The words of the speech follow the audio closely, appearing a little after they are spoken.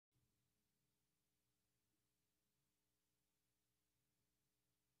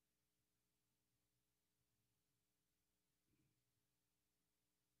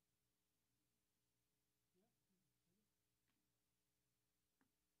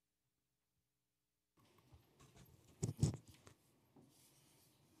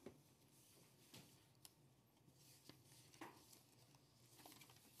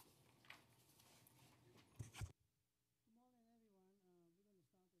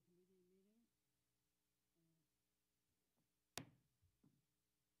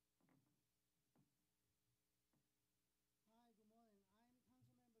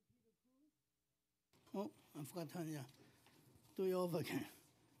Oh, I forgot to turn it on. Do it over again.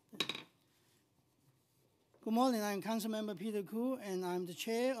 Good morning, I'm Councilmember Peter Koo, and I'm the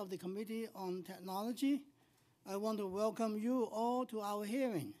chair of the Committee on Technology. I want to welcome you all to our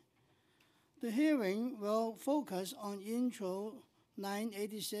hearing. The hearing will focus on Intro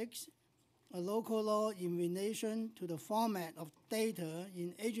 986, a local law in relation to the format of data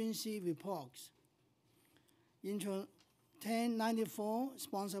in agency reports. Intro 1094,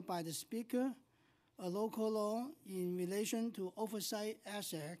 sponsored by the Speaker, a local law in relation to oversight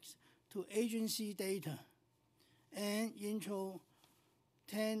access to agency data. And Intro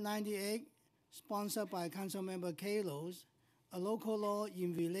 1098, sponsored by Councilmember Kalos, a local law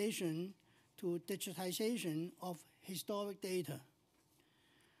in relation to digitization of historic data.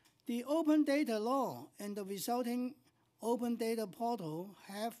 The Open Data Law and the resulting Open Data Portal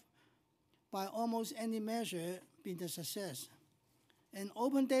have, by almost any measure, been a success. And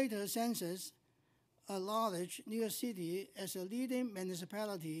Open Data Census acknowledged New York City as a leading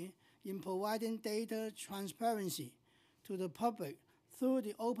municipality in providing data transparency to the public through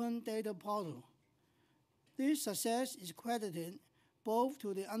the Open Data Portal. This success is credited both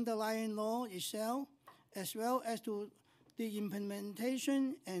to the underlying law itself as well as to the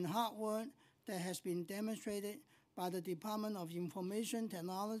implementation and hard work that has been demonstrated by the Department of Information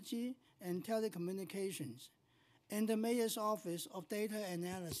Technology and Telecommunications and the Mayor's Office of Data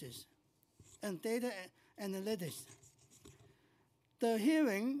Analysis and Data Analytics. The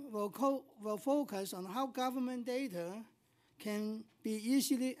hearing will focus on how government data can be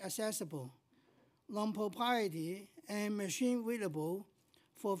easily accessible, non-proprietary, and machine-readable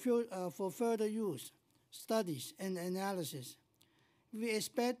for further use, studies, and analysis. We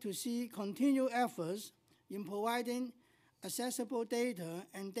expect to see continued efforts in providing accessible data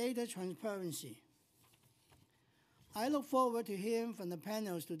and data transparency. I look forward to hearing from the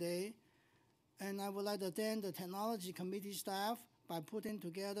panels today, and I would like to thank the Technology Committee staff by putting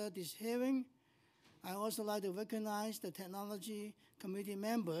together this hearing. I also like to recognize the Technology Committee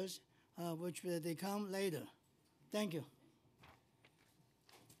members, which they come later. Thank you.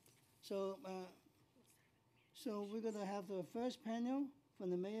 So we're going to have the first panel from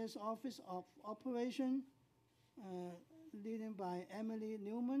the Mayor's Office of Operation, leading by Emily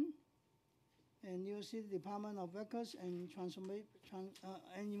Newman, and New York City Department of Records and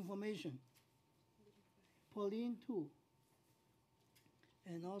Information, Pauline Tu.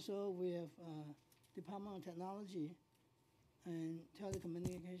 And also we have Department of Technology and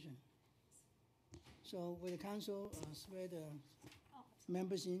Telecommunication. So will the council swear the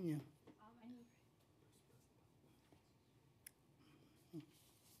members in here?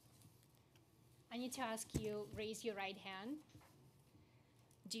 I need to ask you, raise your right hand.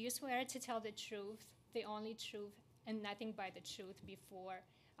 Do you swear to tell the truth, the only truth, and nothing but the truth before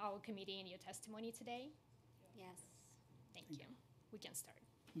our committee in your testimony today? Yes. Thank you. We can start.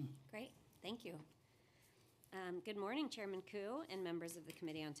 Great. Thank you. Good morning, Chairman Koo and members of the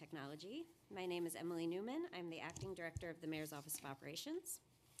Committee on Technology. My name is Emily Newman. I'm the Acting Director of the Mayor's Office of Operations.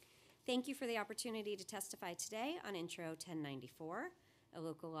 Thank you for the opportunity to testify today on Intro 1094, a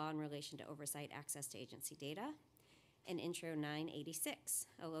local law in relation to oversight access to agency data, and Intro 986,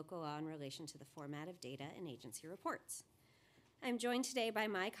 a local law in relation to the format of data in agency reports. I'm joined today by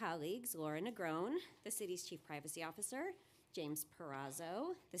my colleagues, Laura Negron, the city's Chief Privacy Officer, James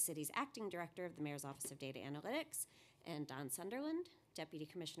Perazzo, the city's Acting Director of the Mayor's Office of Data Analytics, and Don Sunderland, Deputy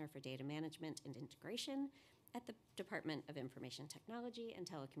Commissioner for Data Management and Integration at the Department of Information Technology and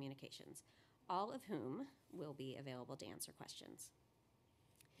Telecommunications, all of whom will be available to answer questions.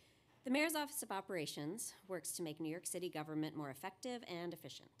 The Mayor's Office of Operations works to make New York City government more effective and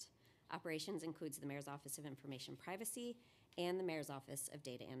efficient. Operations includes the Mayor's Office of Information Privacy and the Mayor's Office of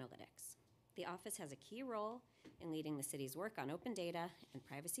Data Analytics. The office has a key role in leading the city's work on open data and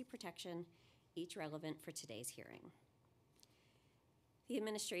privacy protection, each relevant for today's hearing. The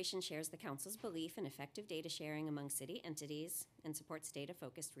administration shares the Council's belief in effective data sharing among city entities and supports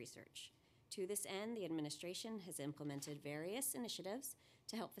data-focused research. To this end, the administration has implemented various initiatives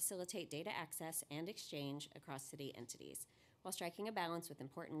to help facilitate data access and exchange across city entities, while striking a balance with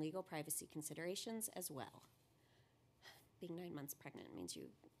important legal privacy considerations as well. Being 9 months pregnant means you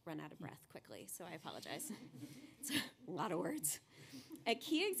run out of breath quickly, so I apologize. It's a lot of words. A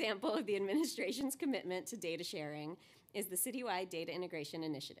key example of the administration's commitment to data sharing is the Citywide Data Integration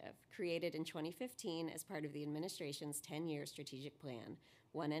Initiative, created in 2015 as part of the administration's 10-year strategic plan,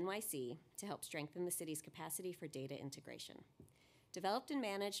 One NYC, to help strengthen the city's capacity for data integration. Developed and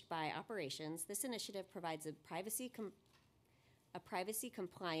managed by operations, this initiative provides a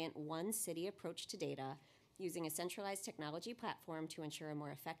privacy-compliant one city approach to data using a centralized technology platform to ensure a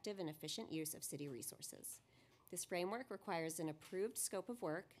more effective and efficient use of city resources. This framework requires an approved scope of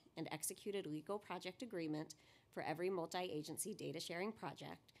work and executed legal project agreement for every multi-agency data sharing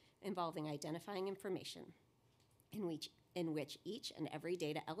project involving identifying information, in which each and every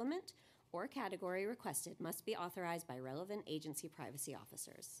data element or category requested must be authorized by relevant agency privacy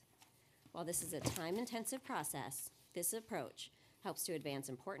officers. While this is a time-intensive process, this approach helps to advance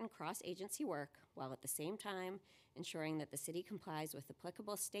important cross-agency work while at the same time ensuring that the city complies with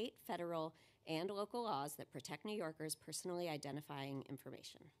applicable state, federal, and local laws that protect New Yorkers' personally identifying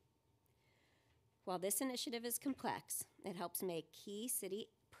information. While this initiative is complex, it helps make key city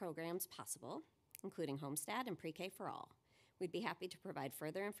programs possible, including Homestead and Pre-K for All. We'd be happy to provide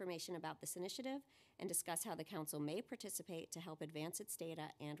further information about this initiative and discuss how the council may participate to help advance its data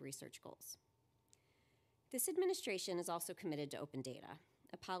and research goals. This administration is also committed to open data,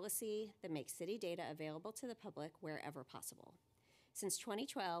 a policy that makes city data available to the public wherever possible. Since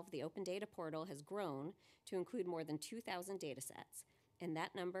 2012, the Open Data Portal has grown to include more than 2,000 data sets, and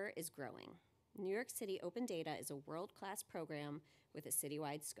that number is growing. New York City Open Data is a world-class program with a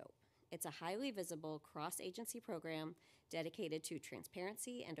citywide scope. It's a highly visible cross-agency program dedicated to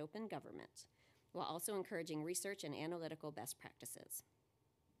transparency and open government, while also encouraging research and analytical best practices.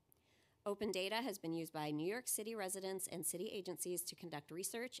 Open data has been used by New York City residents and city agencies to conduct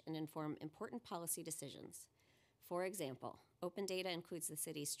research and inform important policy decisions. For example, open data includes the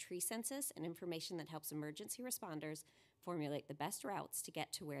city's tree census and information that helps emergency responders formulate the best routes to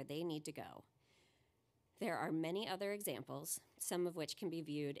get to where they need to go. There are many other examples, some of which can be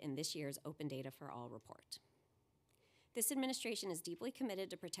viewed in this year's Open Data for All report. This administration is deeply committed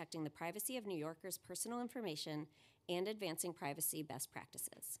to protecting the privacy of New Yorkers' personal information and advancing privacy best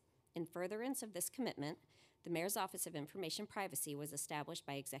practices. In furtherance of this commitment, the Mayor's Office of Information Privacy was established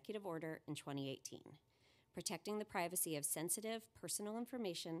by executive order in 2018. Protecting the privacy of sensitive personal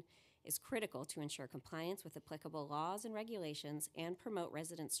information is critical to ensure compliance with applicable laws and regulations and promote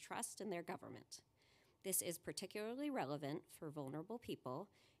residents' trust in their government. This is particularly relevant for vulnerable people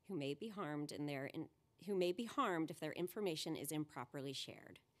who may be harmed if their information is improperly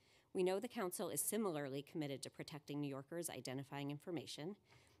shared. We know the Council is similarly committed to protecting New Yorkers' identifying information,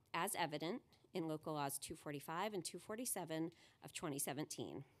 as evident in Local Laws 245 and 247 of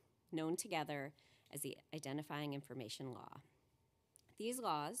 2017, known together as the Identifying Information Law. These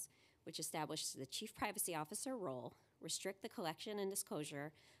laws, which establish the Chief Privacy Officer role, restrict the collection and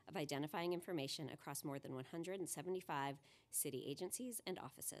disclosure of identifying information across more than 175 city agencies and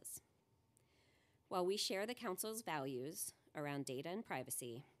offices. While we share the Council's values around data and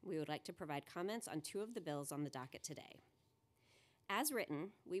privacy, we would like to provide comments on two of the bills on the docket today. As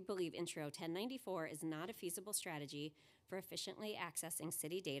written, we believe Intro 1094 is not a feasible strategy for efficiently accessing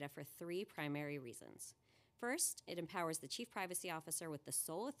city data for three primary reasons. First, it empowers the Chief Privacy Officer with the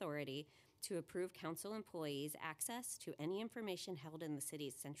sole authority to approve council employees' access to any information held in the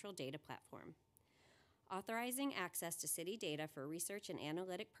city's central data platform. Authorizing access to city data for research and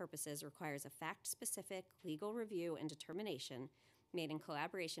analytic purposes requires a fact-specific legal review and determination made in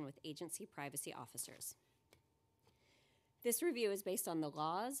collaboration with agency privacy officers. This review is based on the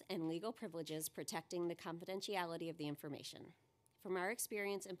laws and legal privileges protecting the confidentiality of the information. From our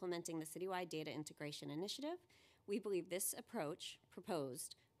experience implementing the Citywide Data Integration Initiative, we believe this approach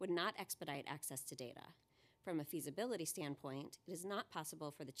proposed would not expedite access to data. From a feasibility standpoint, it is not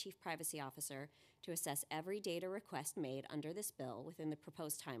possible for the Chief Privacy Officer to assess every data request made under this bill within the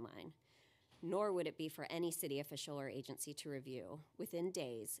proposed timeline, nor would it be for any city official or agency to review, within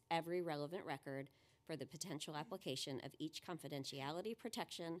days, every relevant record for the potential application of each confidentiality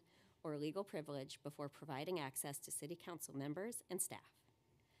protection or legal privilege before providing access to City Council members and staff.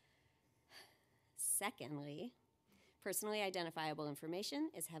 Secondly, personally identifiable information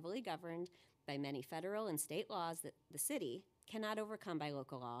is heavily governed by many federal and state laws that the city cannot overcome by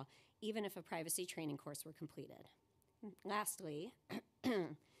local law, even if a privacy training course were completed. Lastly,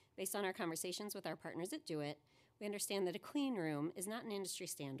 based on our conversations with our partners at Do It, we understand that a clean room is not an industry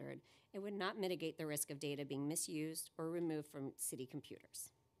standard. It would not mitigate the risk of data being misused or removed from city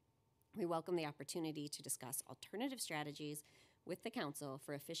computers. We welcome the opportunity to discuss alternative strategies with the Council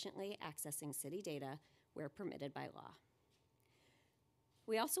for efficiently accessing city data where permitted by law.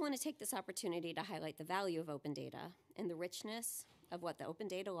 We also want to take this opportunity to highlight the value of open data and the richness of what the open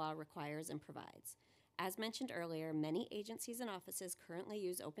data law requires and provides. As mentioned earlier, many agencies and offices currently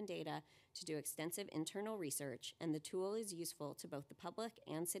use open data to do extensive internal research, and the tool is useful to both the public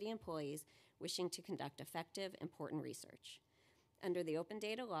and city employees wishing to conduct effective, important research. Under the open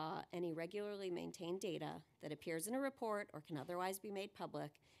data law, any regularly maintained data that appears in a report or can otherwise be made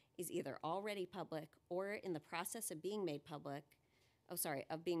public is either already public or in the process of being made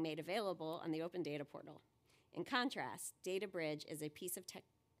being made available on the open data portal. In contrast, DataBridge is a piece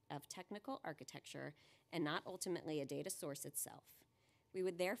of technical architecture and not ultimately a data source itself. We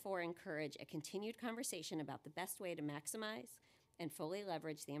would therefore encourage a continued conversation about the best way to maximize and fully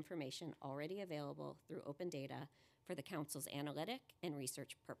leverage the information already available through open data for the Council's analytic and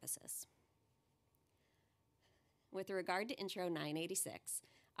research purposes. With regard to Intro 986,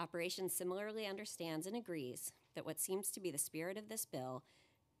 Operations similarly understands and agrees that what seems to be the spirit of this bill,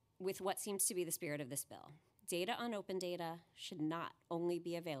 Data on open data should not only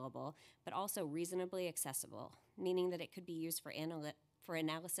be available, but also reasonably accessible, meaning that it could be used for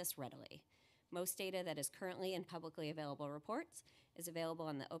analysis readily. Most data that is currently in publicly available reports is available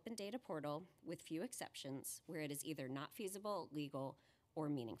on the open data portal, with few exceptions, where it is either not feasible, legal, or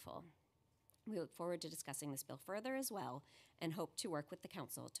meaningful. We look forward to discussing this bill further as well and hope to work with the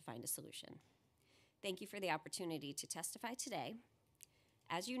Council to find a solution. Thank you for the opportunity to testify today.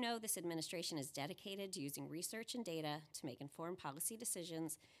 As you know, this administration is dedicated to using research and data to make informed policy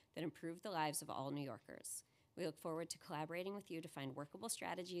decisions that improve the lives of all New Yorkers. We look forward to collaborating with you to find workable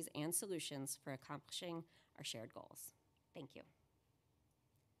strategies and solutions for accomplishing our shared goals. Thank you.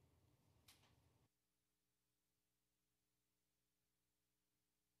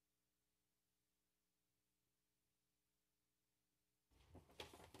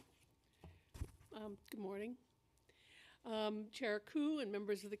 Good morning. Chair Koo and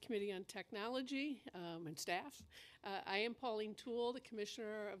members of the Committee on Technology and staff. I am Pauline Toole, the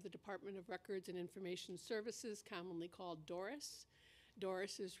Commissioner of the Department of Records and Information Services, commonly called DORIS.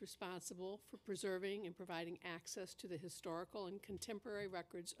 DORIS is responsible for preserving and providing access to the historical and contemporary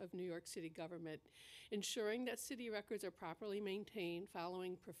records of New York City government, ensuring that city records are properly maintained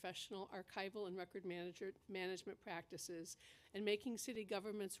following professional archival and record management practices, and making city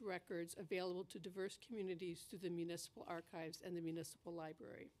government's records available to diverse communities through the municipal archives and the municipal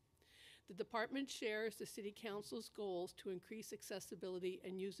library. The department shares the City Council's goals to increase accessibility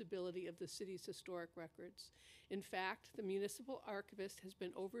and usability of the city's historic records. In fact, the municipal archivist has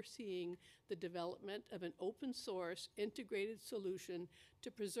been overseeing the development of an open source integrated solution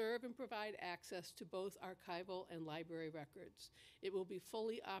to preserve and provide access to both archival and library records. It will be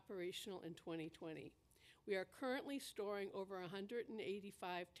fully operational in 2020. We are currently storing over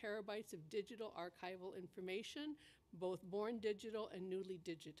 185 terabytes of digital archival information, both born digital and newly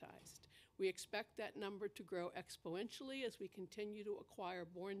digitized. We expect that number to grow exponentially as we continue to acquire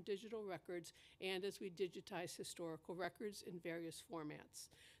born digital records and as we digitize historical records in various formats.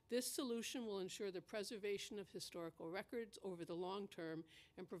 This solution will ensure the preservation of historical records over the long term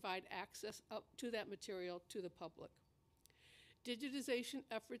and provide access up to that material to the public. Digitization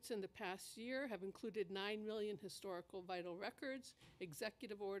efforts in the past year have included 9 million historical vital records,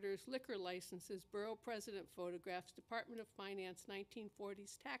 executive orders, liquor licenses, borough president photographs, Department of Finance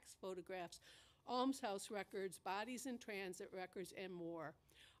 1940s tax photographs, almshouse records, bodies in transit records, and more.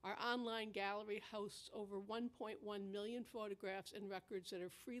 Our online gallery hosts over 1.1 million photographs and records that are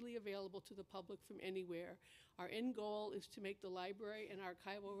freely available to the public from anywhere. Our end goal is to make the library and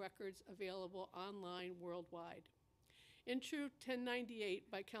archival records available online worldwide. Intro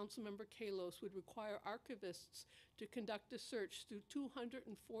 1098 by Councilmember Kalos would require archivists to conduct a search through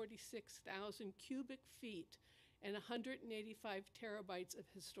 246,000 cubic feet and 185 terabytes of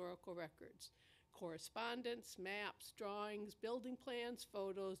historical records. Correspondence, maps, drawings, building plans,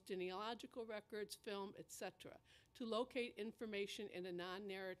 photos, genealogical records, film, etc., to locate information in a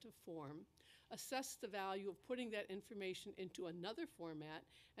non-narrative form, assess the value of putting that information into another format,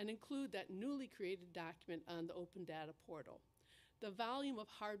 and include that newly created document on the open data portal. The volume of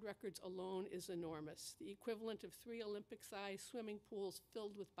hard records alone is enormous, the equivalent of 3 Olympic-sized swimming pools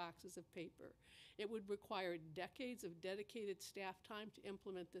filled with boxes of paper. It would require decades of dedicated staff time to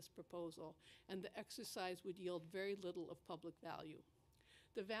implement this proposal, and the exercise would yield very little of public value.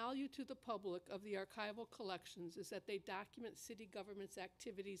 The value to the public of the archival collections is that they document city government's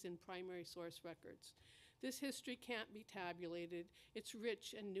activities in primary source records. This history can't be tabulated. It's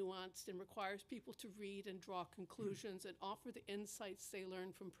rich and nuanced and requires people to read and draw conclusions and offer the insights they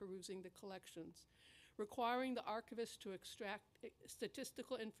learn from perusing the collections. Requiring the archivist to extract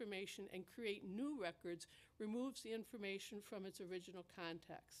statistical information and create new records removes the information from its original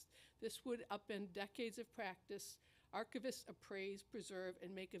context. This would upend decades of practice. Archivists appraise, preserve,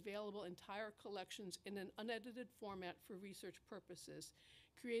 and make available entire collections in an unedited format for research purposes.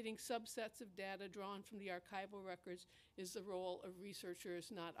 Creating subsets of data drawn from the archival records is the role of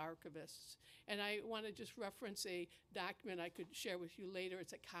researchers, not archivists. And I want to just reference a document I could share with you later.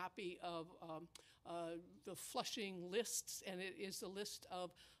 It's a copy of the Flushing lists, and it is the list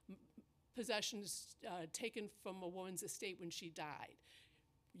of possessions taken from a woman's estate when she died.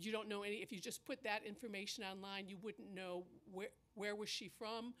 You don't know any, if you just put that information online, you wouldn't know where was she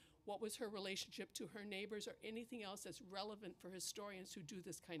from, what was her relationship to her neighbors, or anything else that's relevant for historians who do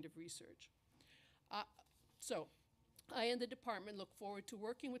this kind of research. So I and the department look forward to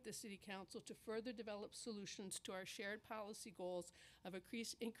working with the City Council to further develop solutions to our shared policy goals of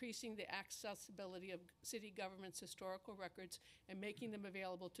increasing the accessibility of city government's historical records and making them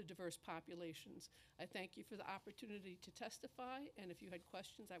available to diverse populations. I thank you for the opportunity to testify, and if you had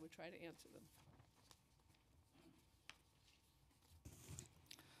questions, I would try to answer them.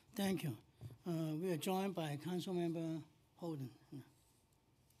 Thank you. We are joined by Councilmember Holden.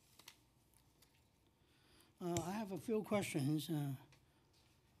 I have a few questions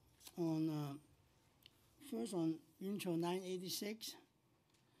first on Intro 986.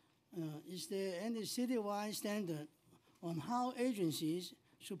 Is there any citywide standard on how agencies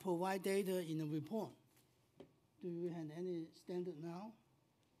should provide data in a report? Do you have any standard now?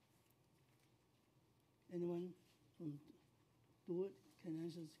 Anyone from Do It can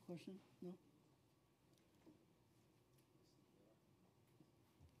answer this question? No?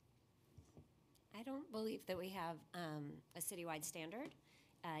 I don't believe that we have a citywide standard.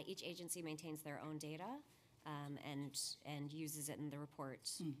 Each agency maintains their own data and uses it in the report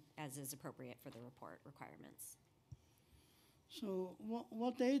as is appropriate for the report requirements. So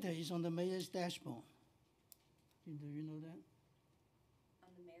what data is on the mayor's dashboard? Do you know that?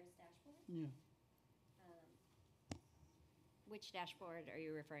 On the mayor's dashboard? Yeah. Which dashboard are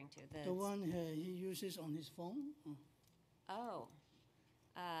you referring to? The one he uses on his phone? Oh.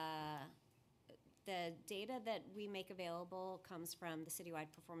 The data that we make available comes from the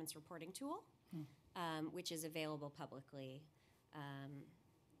Citywide Performance Reporting Tool, which is available publicly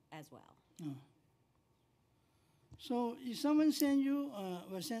as well. So if someone send you,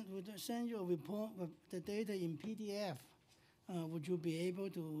 would send you a report with the data in PDF, would you be able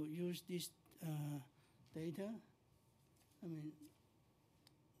to use this data? I mean,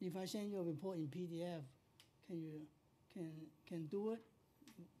 if I send you a report in PDF, can you can do it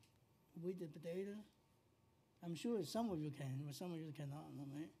with the data? I'm sure some of you can, but some of you cannot,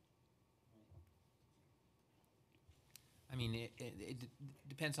 right? I mean, it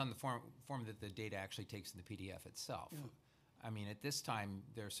depends on the form that the data actually takes in the PDF itself. Yeah. I mean, at this time,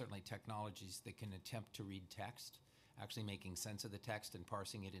 there are certainly technologies that can attempt to read text. Actually making sense of the text and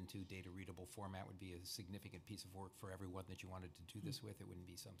parsing it into data-readable format would be a significant piece of work for everyone that you wanted to do this with. It wouldn't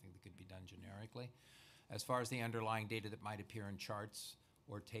be something that could be done generically. As far as the underlying data that might appear in charts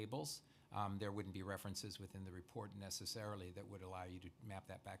or tables, there wouldn't be references within the report necessarily that would allow you to map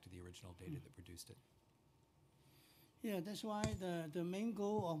that back to the original data that produced it. Yeah, that's why the main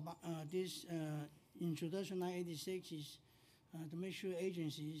goal of this Introduction 986 is to make sure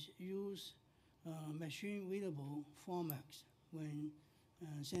agencies use machine-readable formats when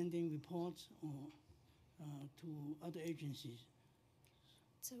sending reports or to other agencies.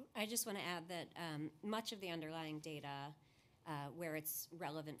 So I just want to add that much of the underlying data where it's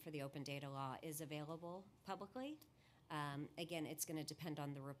relevant for the open data law is available publicly. Again, it's going to depend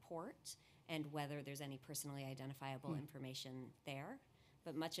on the report and whether there's any personally identifiable information there.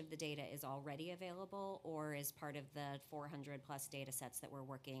 But much of the data is already available or is part of the 400 plus data sets that we're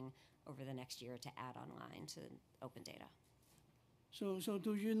working over the next year to add online to open data. So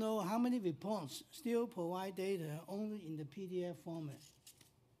do you know how many reports still provide data only in the PDF format?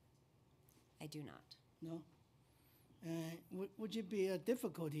 I do not. No? Would it be a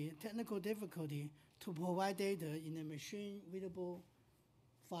technical difficulty to provide data in a machine-readable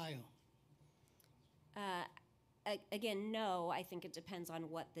file? Again, no. I think it depends on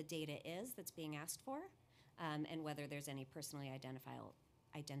what the data is that's being asked for and whether there's any personally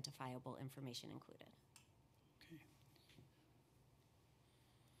identifiable information included. Okay.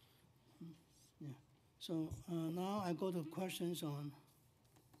 Yeah. So now I go to questions on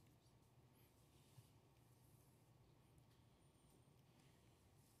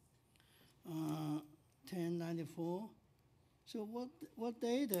uh, 1094. So what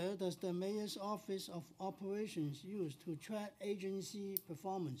data does the Mayor's Office of Operations use to track agency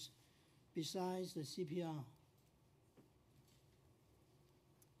performance besides the CPR?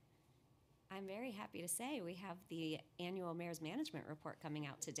 I'm very happy to say we have the annual Mayor's Management Report coming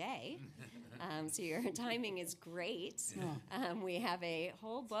out today. So your timing is great. We have a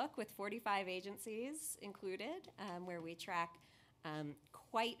whole book with 45 agencies included where we track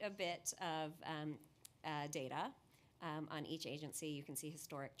quite a bit of data on each agency. You can see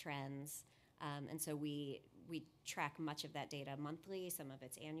historic trends. And so we track much of that data monthly, some of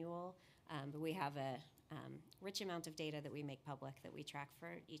it's annual, but we have a rich amount of data that we make public that we track for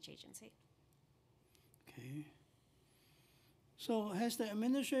each agency. Okay. So has the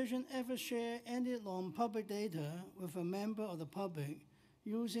administration ever shared any non-public data with a member of the public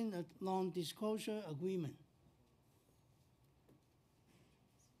using a non-disclosure agreement?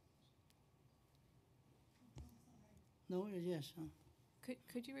 No, yes.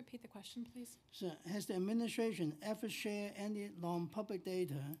 Could you repeat the question, please? So has the administration ever shared any non-public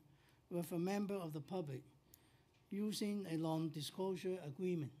data with a member of the public using a non-disclosure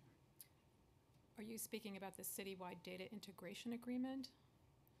agreement? Are you speaking about the citywide data integration agreement?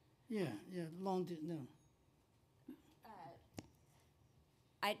 Yeah, no.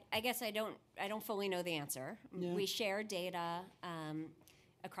 I guess I don't fully know the answer. Yeah. We share data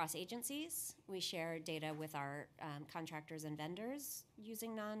across agencies. We share data with our contractors and vendors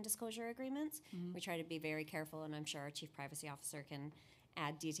using non-disclosure agreements. Mm-hmm. We try to be very careful, and I'm sure our Chief Privacy Officer can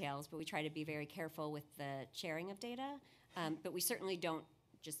add details, but we try to be very careful with the sharing of data. But we certainly don't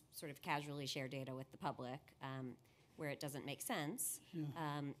just sort of casually share data with the public where it doesn't make sense.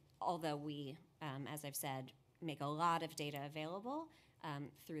 Yeah. Although we, as I've said, make a lot of data available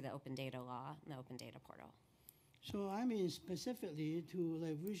through the Open Data Law and the Open Data Portal. So I mean specifically to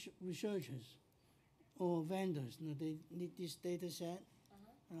like researchers or vendors, they need this data set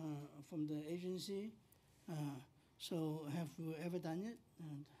from the agency. So have you ever done it?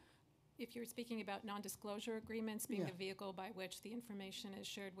 If you're speaking about non-disclosure agreements being Yeah. the vehicle by which the information is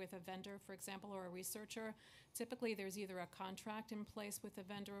shared with a vendor, for example, or a researcher, typically there's either a contract in place with the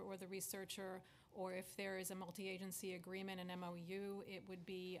vendor or the researcher, or if there is a multi-agency agreement, an MOU, it would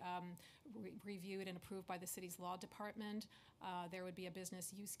be reviewed and approved by the city's law department. There would be a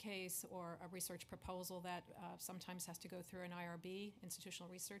business use case or a research proposal that sometimes has to go through an IRB, Institutional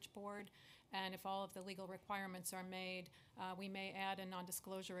Research Board. And if all of the legal requirements are made, we may add a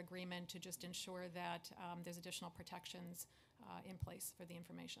non-disclosure agreement to just ensure that there's additional protections in place for the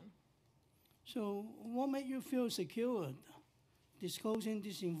information. So what made you feel secure disclosing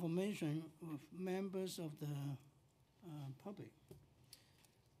this information with members of the public?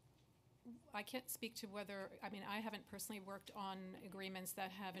 I can't speak to whether, I mean, I haven't personally worked on agreements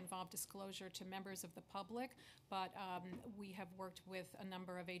that have involved disclosure to members of the public, but we have worked with a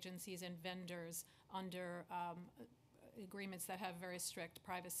number of agencies and vendors under agreements that have very strict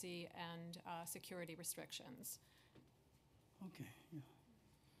privacy and security restrictions. Okay, yeah.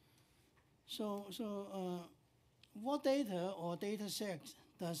 So what data or data sets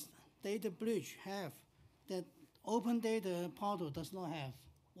does Data Bridge have that Open Data Portal does not have?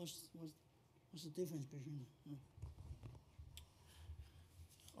 What's the difference between them?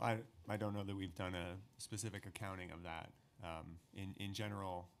 I don't know that we've done a specific accounting of that. In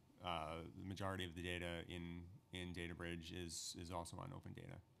general, the majority of the data in DataBridge is also on open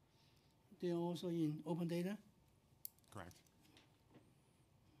data. They're also in open data? Correct.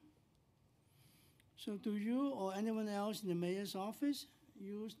 So do you or anyone else in the mayor's office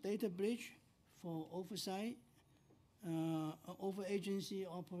use DataBridge for oversight over agency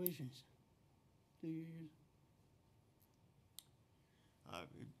operations? Do you use?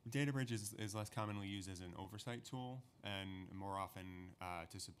 DataBridge is less commonly used as an oversight tool and more often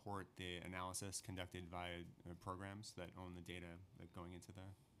to support the analysis conducted by programs that own the data that going into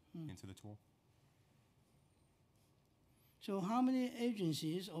the tool. So how many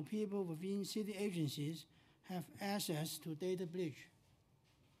agencies or people within city agencies have access to DataBridge?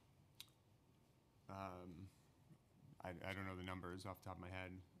 I don't know the numbers off the top of my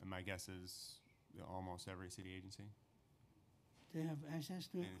head. My guess is almost every city agency. They have access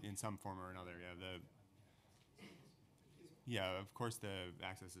to it? In some form or another, yeah. Yeah, of course the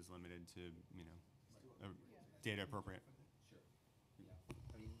access is limited to, data appropriate.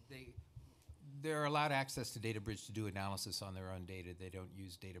 I mean, they're allowed access to DataBridge to do analysis on their own data. They don't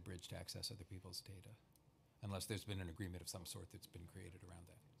use DataBridge to access other people's data, unless there's been an agreement of some sort that's been created around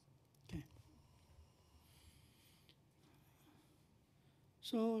that. Okay.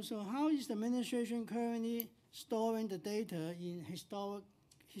 So how is the administration currently storing the data in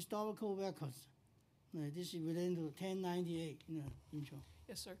historical records? This is related to 1098 intro.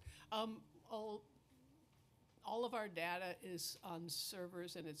 Yes, sir. All of our data is on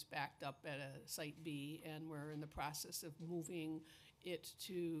servers and it's backed up at a Site B, and we're in the process of moving it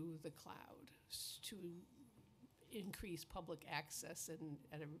to the cloud to increase public access and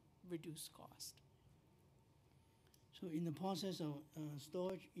at a reduced cost. So in the process of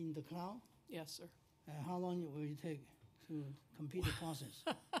storage in the cloud, Yes, sir. how long will it take to complete the process?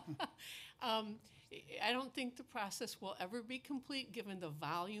 I don't think the process will ever be complete given the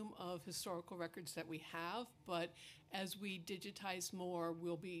volume of historical records that we have, but as we digitize more,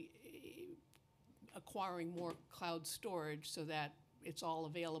 we'll be acquiring more cloud storage so that it's all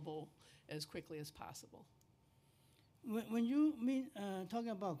available as quickly as possible. When you mean talking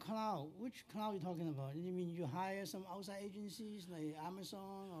about cloud, which cloud are you talking about? You mean you hire some outside agencies like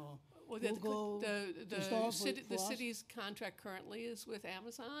Amazon or Well, Google the store the us? city's contract currently is with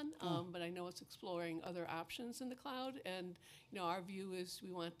Amazon, but I know it's exploring other options in the cloud. And our view is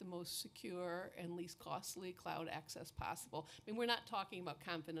we want the most secure and least costly cloud access possible. I mean, we're not talking about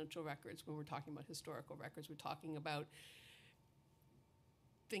confidential records when we're talking about historical records. We're talking about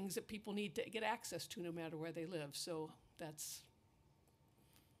things that people need to get access to no matter where they live. So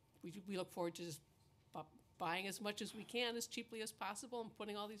we look forward to just buying as much as we can as cheaply as possible and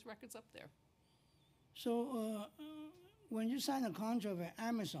putting all these records up there. So when you sign a contract with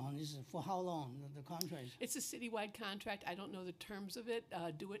Amazon, is it for how long, the contract? It's a citywide contract. I don't know the terms of it.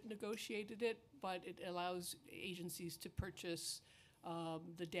 DeWitt negotiated it, but it allows agencies to purchase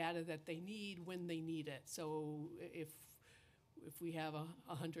the data that they need when they need it. So if we have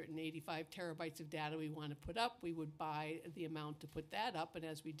 185 terabytes of data we want to put up, we would buy the amount to put that up, and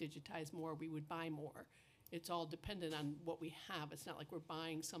as we digitize more, we would buy more. It's all dependent on what we have. It's not like we're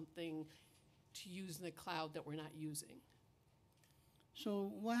buying something to use in the cloud that we're not using.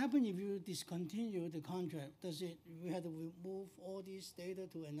 So what happens if you discontinue the contract? We have to remove all this data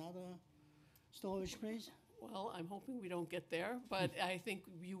to another storage place? Well, I'm hoping we don't get there, but I think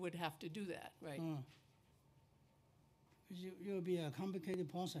you would have to do that, right? It will be a complicated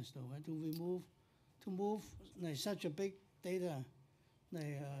process, though, right? To move like such a big data,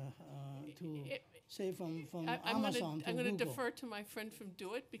 like say from Amazon to I'm going to Google. defer to my friend from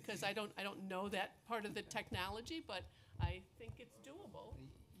DeWitt because I don't know that part of the technology, but I think it's doable.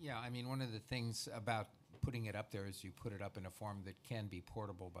 Yeah, I mean, one of the things about putting it up there is you put it up in a form that can be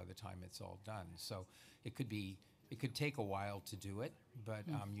portable by the time it's all done. So it could take a while to do it, but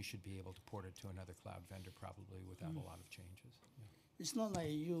you should be able to port it to another cloud vendor probably without a lot of changes. Yeah. It's not like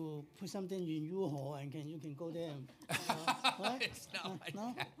you put something in U-Haul and you can go there. And, right? It's not like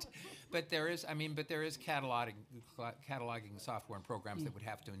that. But there is cataloging software and programs that would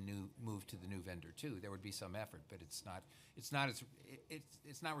have to move to the new vendor too. There would be some effort, but it's not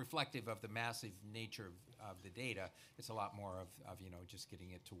reflective of the massive nature of the data. It's a lot more of just getting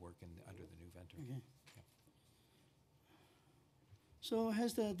it to work under the new vendor. Okay. Yeah. So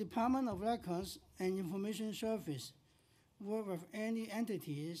has the Department of Records and Information Service worked with any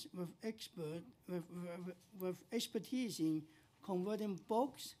entities with expertise in converting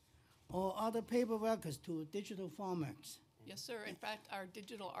books or other paper records to digital formats? Yes, sir. In fact, our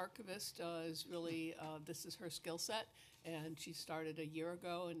digital archivist is really, this is her skill set, and she started a year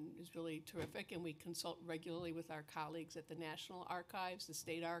ago and is really terrific, and we consult regularly with our colleagues at the National Archives, the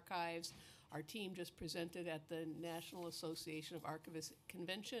State Archives. Our team just presented at the National Association of Archivists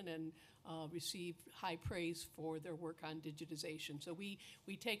Convention and received high praise for their work on digitization. So we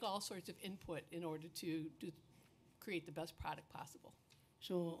take all sorts of input in order to create the best product possible.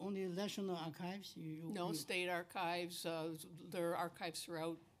 So only National Archives? No, state archives. There are archives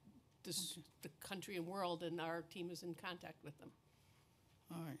throughout the country and world, and our team is in contact with them.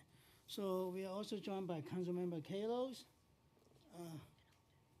 All right. So we are also joined by Councilmember Kalos.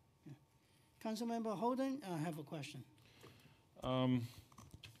 Councilmember Holden, I have a question.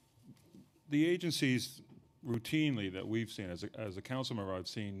 The agencies routinely that we've seen, as a council member, I've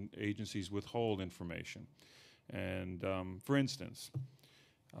seen agencies withhold information. And for instance,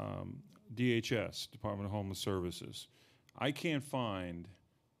 DHS, Department of Homeless Services, I can't find,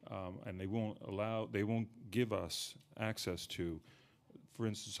 and they won't give us access to, for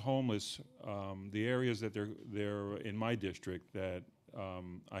instance, homeless, the areas that they're in my district that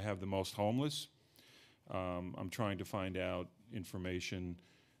I have the most homeless. I'm trying to find out information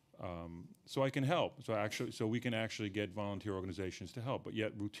so I can help. So we can actually get volunteer organizations to help. But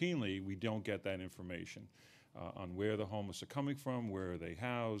yet routinely we don't get that information on where the homeless are coming from, where are they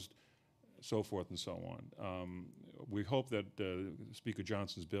housed, so forth and so on. We hope that Speaker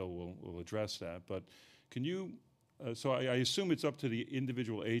Johnson's bill will address that. But can you? So I assume it's up to the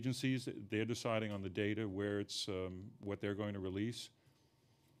individual agencies. They're deciding on the data where it's what they're going to release.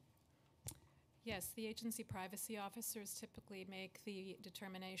 Yes, the agency privacy officers typically make the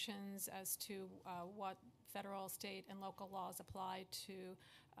determinations as to what federal, state, and local laws apply to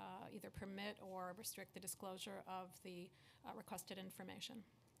either permit or restrict the disclosure of the requested information.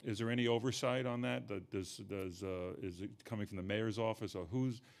 Is there any oversight on that? Is it coming from the mayor's office, or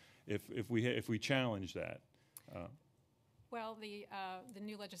who's? If we challenge that? Well, the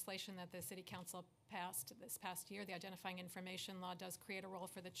new legislation that the City Council passed this past year, the Identifying Information Law, does create a role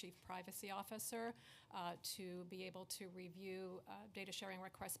for the Chief Privacy Officer to be able to review data sharing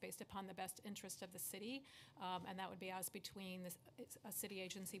requests based upon the best interest of the city, and that would be as between a city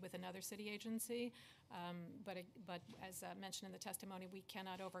agency with another city agency. But as mentioned in the testimony, we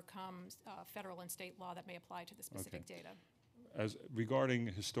cannot overcome federal and state law that may apply to the specific data. As regarding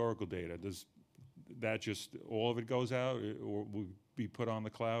historical data, does that just, all of it goes out or will be put on the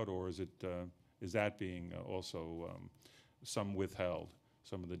cloud, or is it, is that being also some withheld,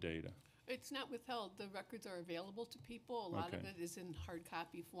 some of the data? It's not withheld. The records are available to people. A lot of Okay. it is in hard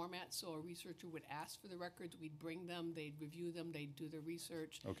copy format, so a researcher would ask for the records, we'd bring them, they'd review them, they'd do the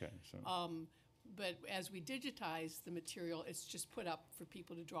research. Okay, so, But as we digitize the material, it's just put up for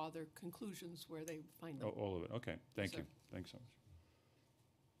people to draw their conclusions where they find them. all of it, okay, thank sir. you, thanks so much.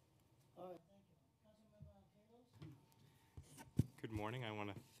 All right, thank you. Councilmember Taylor? Good morning. I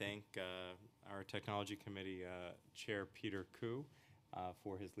want to thank our Technology Committee Chair Peter Koo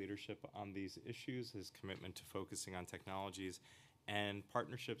for his leadership on these issues, his commitment to focusing on technologies and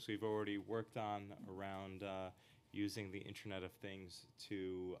partnerships we've already worked on around using the Internet of Things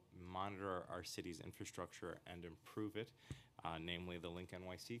to monitor our city's infrastructure and improve it, namely the Link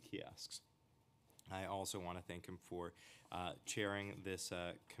NYC kiosks. I also want to thank him for chairing this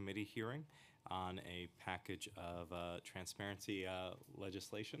committee hearing on a package of transparency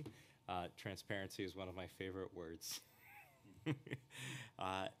legislation. Transparency is one of my favorite words.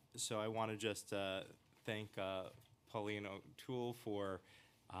 So I want to just thank Pauline O'Toole for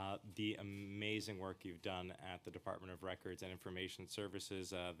the amazing work you've done at the Department of Records and Information Services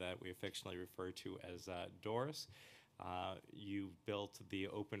that we affectionately refer to as DORIS. You built the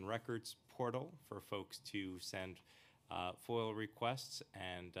Open Records portal for folks to send FOIL requests,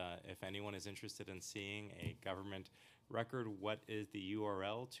 and if anyone is interested in seeing a government record, what is the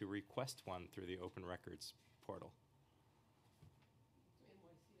URL to request one through the Open Records portal?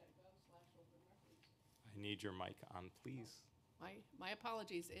 I need your mic on, please. My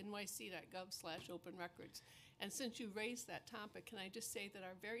apologies, nyc.gov/openrecords. And since you raised that topic, can I just say that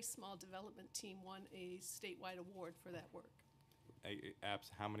our very small development team won a statewide award for that work?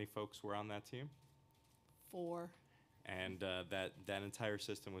 How many folks were on that team? 4. And that entire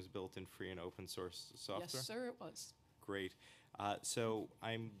system was built in free and open source software? Yes, sir, it was. Great. So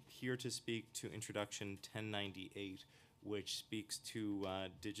I'm here to speak to Introduction 1098, which speaks to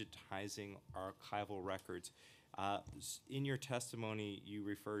digitizing archival records. In your testimony, you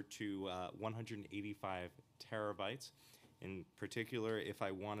referred to 185 terabytes. In particular, if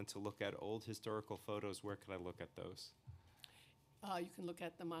I wanted to look at old historical photos, where could I look at those? You can look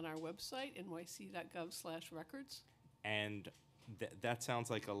at them on our website, nyc.gov/records. And that sounds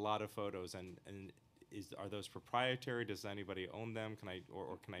like a lot of photos. And are those proprietary? Does anybody own them? Can I?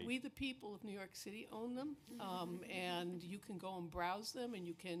 We, the people of New York City, own them, and you can go and browse them, and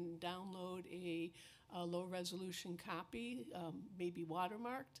you can download a low-resolution copy, maybe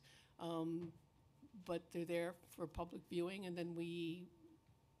watermarked, but they're there for public viewing, and then we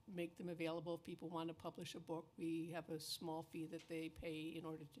make them available if people want to publish a book. We have a small fee that they pay in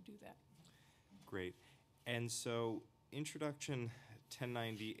order to do that. Great. And so Introduction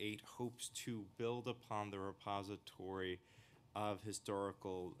 1098 hopes to build upon the repository of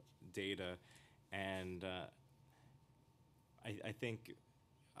historical data, and I think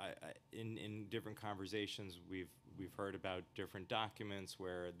in different conversations we've heard about different documents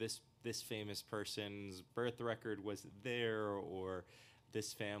where this famous person's birth record was there, or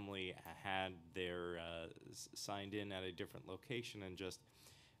this family had their signed in at a different location, and just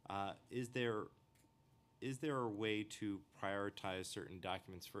is there a way to prioritize certain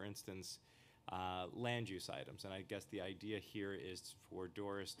documents, for instance, land use items? And I guess the idea here is for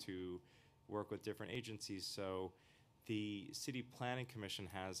Doris to work with different agencies. So the City Planning Commission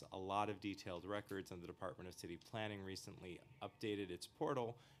has a lot of detailed records, and the Department of City Planning recently updated its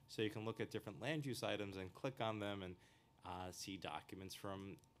portal so you can look at different land use items and click on them and see documents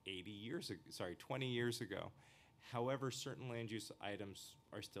from 20 years ago. However, certain land use items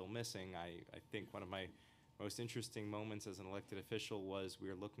are still missing. I think one of my most interesting moments as an elected official was we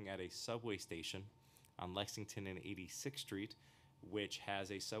were looking at a subway station on Lexington and 86th Street, which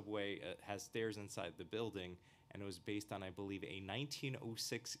has a subway, has stairs inside the building, and it was based on, I believe, a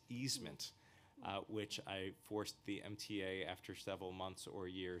 1906 easement, which I forced the MTA after several months or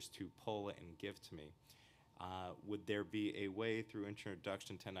years to pull and give to me. Would there be a way through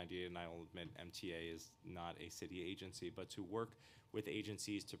Introduction 1098, and I will admit MTA is not a city agency, but to work with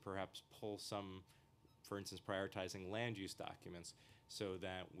agencies to perhaps pull some, for instance, prioritizing land use documents so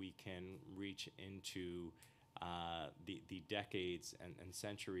that we can reach into the decades and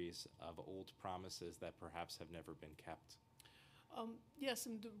centuries of old promises that perhaps have never been kept. Yes,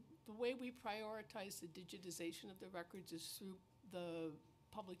 and the way we prioritize the digitization of the records is through the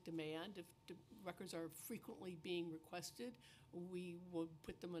public demand. If the records are frequently being requested, we will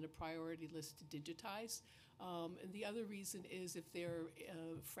put them on a priority list to digitize. And the other reason is if they're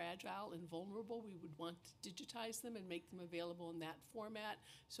fragile and vulnerable, we would want to digitize them and make them available in that format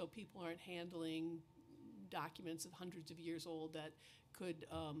so people aren't handling documents of hundreds of years old that could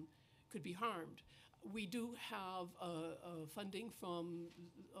be harmed. We do have funding from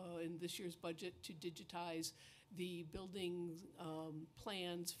in this year's budget to digitize the building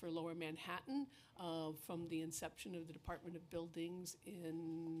plans for Lower Manhattan from the inception of the Department of Buildings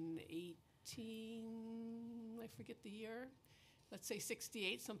in I forget the year, let's say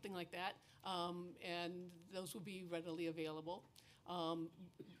 68, something like that, and those will be readily available.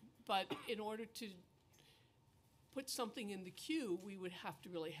 But in order to put something in the queue, we would have to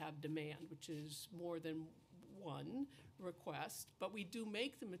really have demand, which is more than one request. But we do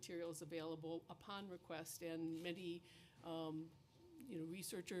make the materials available upon request, and many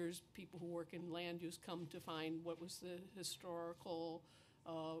researchers, people who work in land use, come to find what was the historical,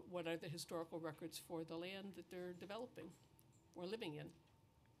 what are the historical records for the land that they're developing or living in.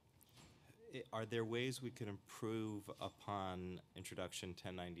 Are there ways we could improve upon Introduction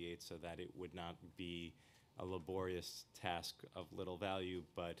 1098 so that it would not be a laborious task of little value,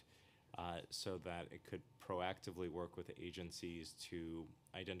 but so that it could proactively work with agencies to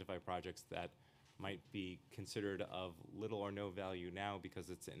identify projects that might be considered of little or no value now because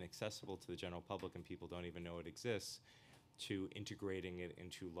it's inaccessible to the general public and people don't even know it exists, to integrating it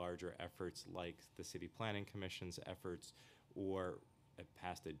into larger efforts like the City Planning Commission's efforts, or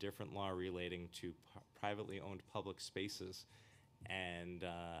passed a different law relating to privately owned public spaces. And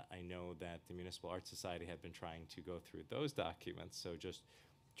I know that the Municipal Art Society had been trying to go through those documents, so just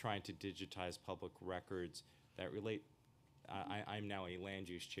trying to digitize public records that relate. I'm now a land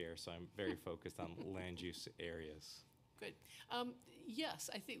use chair, so I'm very focused on land use areas. Good. Yes,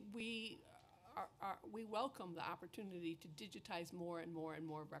 I think we welcome the opportunity to digitize more and more and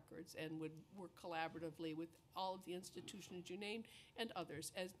more records, and would work collaboratively with all of the institutions you named and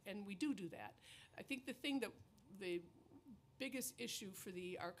others, and we do that. I think the thing that the biggest issue for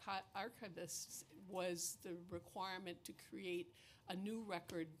the archivists was the requirement to create a new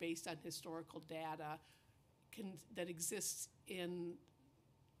record based on historical data that exists in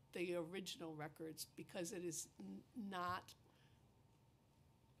the original records, because it is not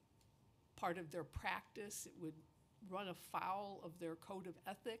part of their practice. It would run afoul of their code of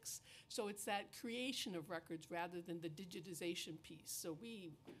ethics. So it's that creation of records rather than the digitization piece. So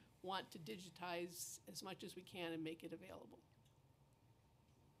we want to digitize as much as we can and make it available.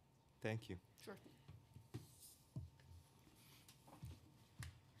 Thank you. Sure.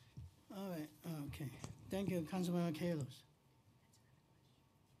 All right, okay. Thank you, Councilmember Kalos.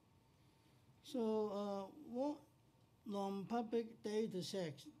 So what non-public data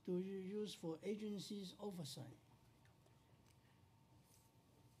sets do you use for agencies' oversight?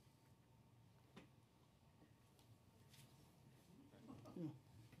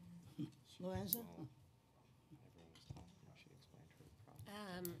 No answer?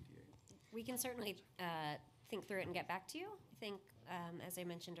 We can certainly think through it and get back to you. I think, as I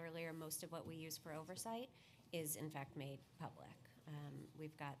mentioned earlier, most of what we use for oversight is in fact made public.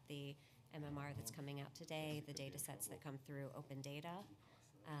 We've got the MMR that's coming out today, the data sets that come through open data.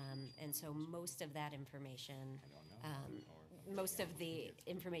 And so most of that information, most of the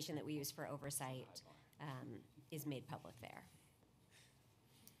information that we use for oversight is made public there.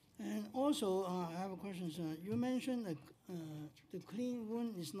 And also, I have a question, sir. You mentioned that the clean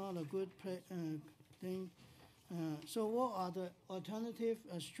room is not a good thing. So what are the alternative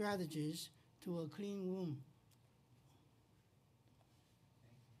strategies to a clean room?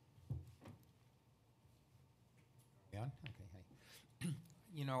 Yeah? Okay, hey.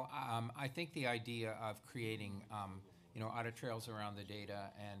 I think the idea of creating, audit trails around the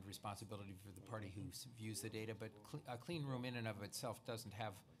data and responsibility for the party who views the data, but a clean room in and of itself doesn't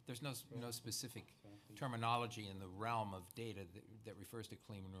have, there's no specific terminology in the realm of data that refers to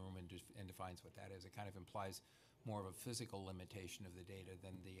clean room and defines what that is. It kind of implies more of a physical limitation of the data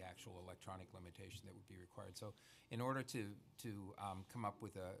than the actual electronic limitation that would be required. So in order to come up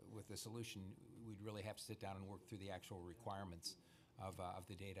with a solution, we'd really have to sit down and work through the actual requirements of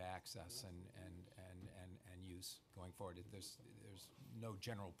the data access and use going forward. There's no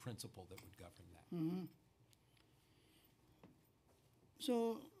general principle that would govern that. Mm-hmm.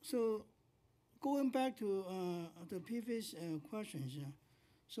 So going back to the previous questions,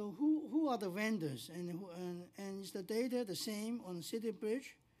 So who are the vendors, and is the data the same on City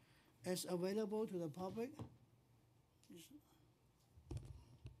Bridge as available to the public?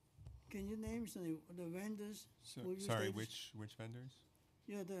 Can you name the vendors? So, who use sorry, data? which vendors?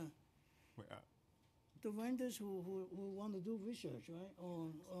 Yeah, Wait, the vendors who want to do research, right?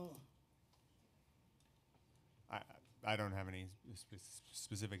 Or I don't have any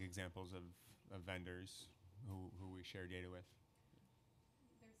specific examples of vendors who we share data with.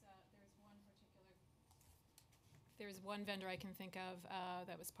 There's one vendor I can think of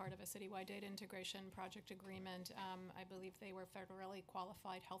that was part of a citywide data integration project agreement. I believe they were federally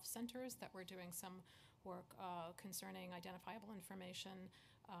qualified health centers that were doing some work concerning identifiable information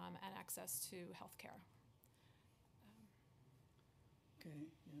and access to healthcare. okay,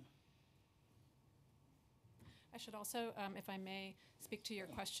 yeah. I should also, if I may, speak to your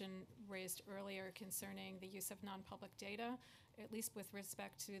question raised earlier concerning the use of non-public data, at least with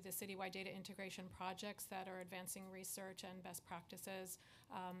respect to the citywide data integration projects that are advancing research and best practices.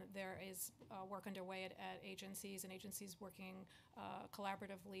 There is work underway at agencies, and agencies working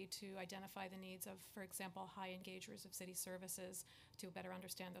collaboratively to identify the needs of, for example, high engagers of city services to better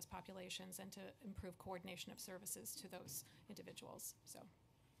understand those populations and to improve coordination of services to those individuals.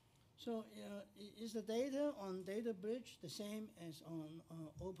 So is the data on Data Bridge the same as on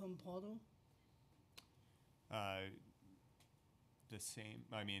Open Portal? The same.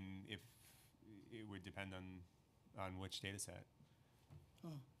 I mean, if it would depend on which data set.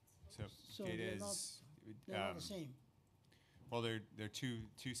 Oh. So they're data not- is They're not the same. well, they're two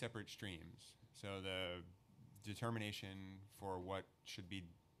separate streams. So the determination for what should be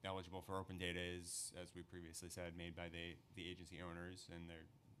eligible for open data is, as we previously said, made by the agency owners and their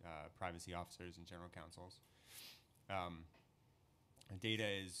privacy officers and general counsels. Data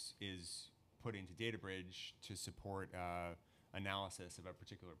is put into DataBridge to support analysis of a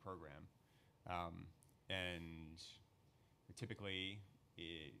particular program, and typically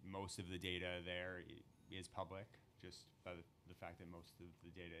most of the data there is public, just by the fact that most of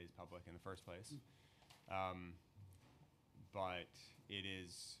the data is public in the first place. But it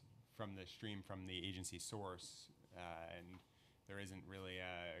is from the stream from the agency source, and there isn't really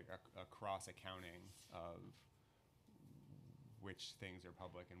a cross accounting of which things are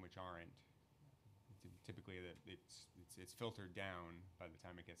public and which aren't. Typically, it's filtered down by the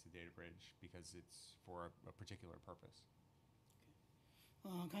time it gets to DataBridge because it's for a particular purpose.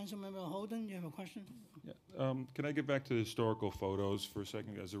 Councilmember Holden, you have a question? Yeah. Can I get back to the historical photos for a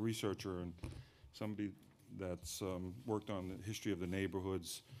second? As a researcher and somebody that's worked on the history of the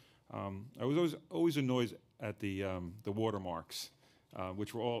neighborhoods, I was always annoyed at the watermarks,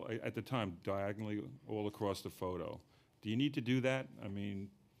 which were all, at the time, diagonally all across the photo. Do you need to do that? I mean,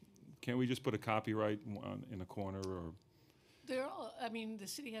 can't we just put a copyright in a corner or? They're all, I mean, the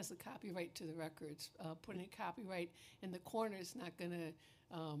city has the copyright to the records. Putting a copyright in the corner is not gonna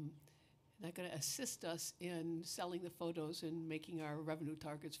assist us in selling the photos and making our revenue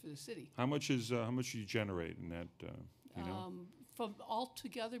targets for the city. How much do you generate in that, you know? From all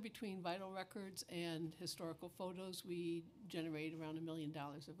together between vital records and historical photos, we generate around $1 million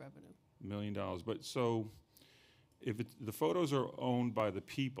of revenue. $1 million, but so if the photos are owned by the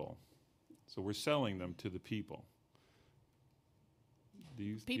people, so we're selling them to the people.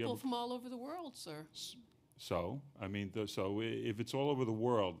 People from all over the world, sir. So, I mean, so if it's all over the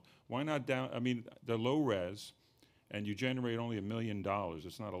world, why not I mean, they're low res, and you generate only $1 million.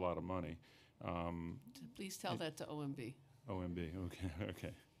 It's not a lot of money. Please tell that to OMB. OMB,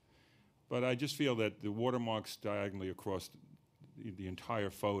 okay. But I just feel that the watermarks diagonally across the entire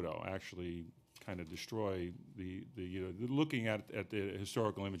photo actually kind of destroy looking at the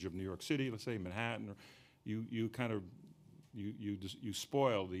historical image of New York City, let's say Manhattan, or you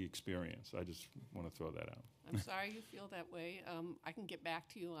spoil the experience. I just want to throw that out. I'm sorry you feel that way. I can get back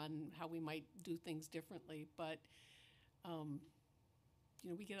to you on how we might do things differently, but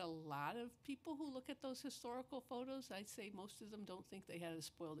we get a lot of people who look at those historical photos. I'd say most of them don't think they had a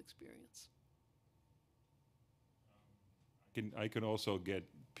spoiled experience. I can also get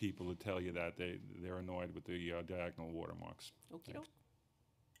people to tell you that they're annoyed with the diagonal watermarks. Okay.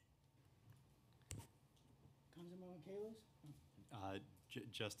 Councilmember Kalos?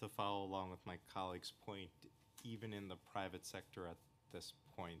 Just to follow along with my colleague's point, even in the private sector at this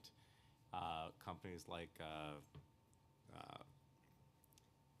point, companies like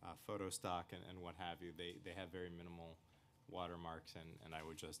Photostock and what have you, they have very minimal watermarks, and I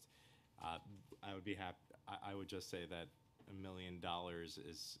would just I would just say that $1 million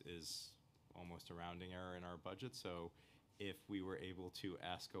is almost a rounding error in our budget. So if we were able to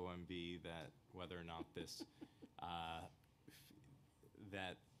ask OMB that whether or not this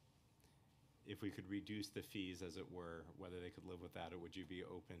that if we could reduce the fees, as it were, whether they could live without it, would you be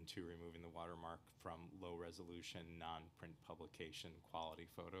open to removing the watermark from low-resolution, non-print publication quality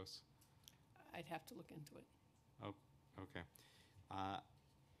photos? I'd have to look into it. Oh, okay.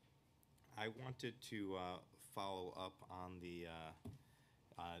 I wanted to follow up on the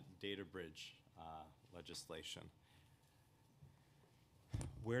data bridge legislation.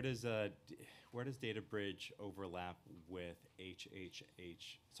 Where does data bridge overlap with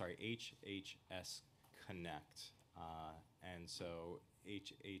HHS Connect? And so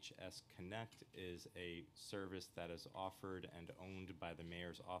HHS Connect is a service that is offered and owned by the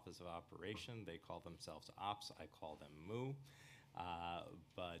Mayor's Office of Operation. They call themselves OPS. I call them MOO.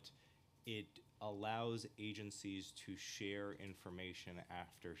 But it allows agencies to share information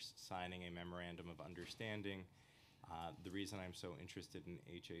after signing a memorandum of understanding. The reason I'm so interested in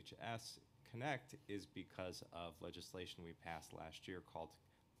HHS Connect is because of legislation we passed last year called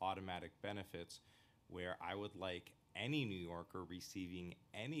automatic benefits, where I would like any New Yorker receiving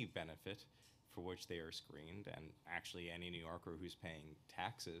any benefit for which they are screened, and actually any New Yorker who's paying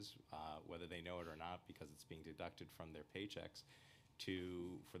taxes, whether they know it or not because it's being deducted from their paychecks,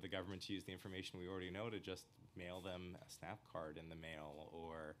 for the government to use the information we already know to just mail them a SNAP card in the mail,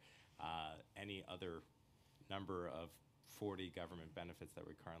 or any other number of 40 government benefits that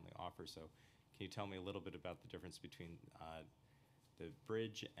we currently offer. So can you tell me a little bit about the difference between the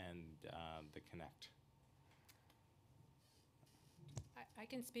bridge and the Connect? I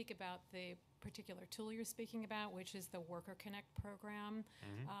can speak about the particular tool you're speaking about, which is the Worker Connect program.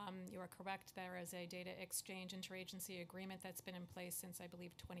 You are correct. There is a data exchange interagency agreement that's been in place since, I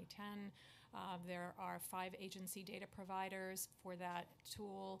believe, 2010. There are 5 agency data providers for that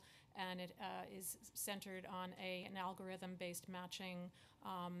tool, and it is centered on an algorithm-based matching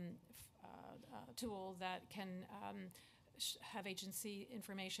tool that can have agency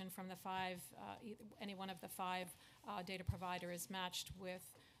information from the 5, any one of the 5 data providers matched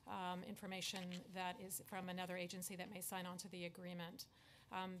with information that is from another agency that may sign on to the agreement.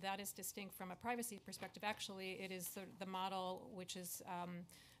 That is distinct from a privacy perspective. Actually, it is the model which is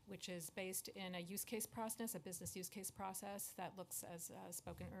based in a use case process, a business use case process that looks, as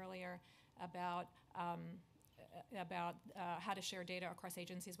spoken earlier, about how to share data across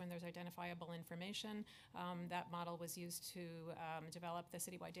agencies when there's identifiable information. That model was used to develop the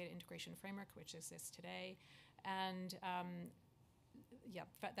Citywide Data Integration Framework, which exists today. And yeah,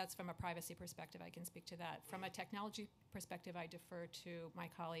 that's from a privacy perspective. I can speak to that. From a technology perspective, I defer to my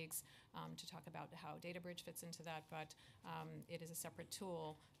colleagues to talk about how DataBridge fits into that, but it is a separate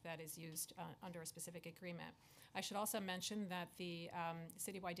tool that is used under a specific agreement. I should also mention that the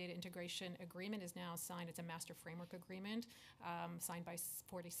Citywide Data Integration Agreement is now signed. It's a master framework agreement signed by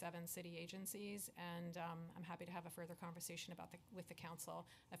 47 city agencies, and I'm happy to have a further conversation about with the council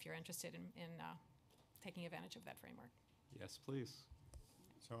if you're interested in taking advantage of that framework. Yes, please.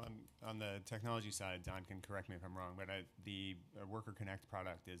 So on the technology side, Don can correct me if I'm wrong, but the Worker Connect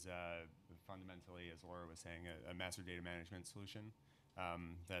product is fundamentally, as Laura was saying, a master data management solution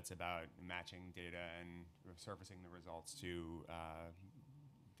that's about matching data and surfacing the results to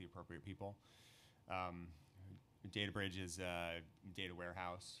the appropriate people. DataBridge is a data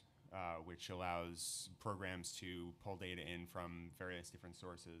warehouse, which allows programs to pull data in from various different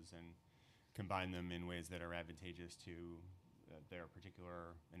sources and combine them in ways that are advantageous to their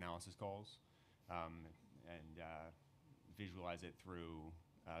particular analysis goals, and visualize it through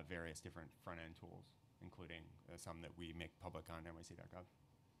various different front-end tools, including some that we make public on NYC.gov.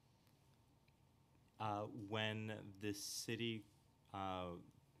 When the city,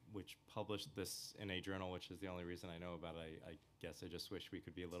 which published this in a journal, which is the only reason I know about it, I guess I just wish we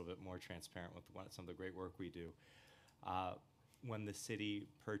could be a little bit more transparent with some of the great work we do. When the city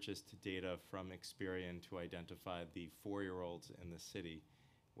purchased data from Experian to identify the 4-year-olds in the city,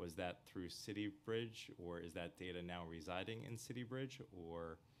 was that through CityBridge, or is that data now residing in CityBridge,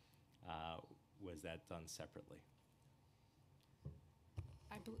 or was that done separately?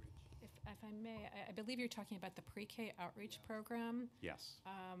 If I may, I believe you're talking about the pre-K outreach program. Yes.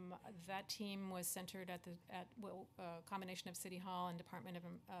 That team was centered at a combination of City Hall and Department of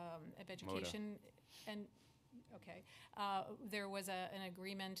Education. And okay, there was an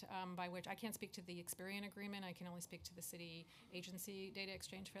agreement by which I can't speak to the Experian agreement. I can only speak to the city agency data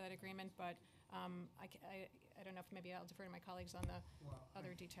exchange for that agreement. But I don't know if maybe I'll defer to my colleagues on the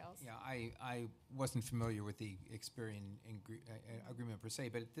other details. Yeah, I wasn't familiar with the Experian agreement per se,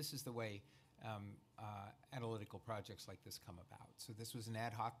 but this is the way analytical projects like this come about. So this was an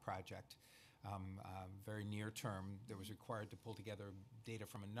ad hoc project Very near term, there was required to pull together data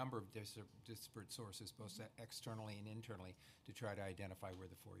from a number of disparate sources, both externally and internally, to try to identify where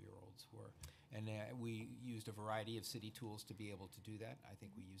the 4-year-olds were. And we used a variety of city tools to be able to do that. I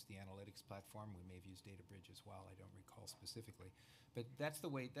think we used the analytics platform. We may have used DataBridge as well. I don't recall specifically. But that's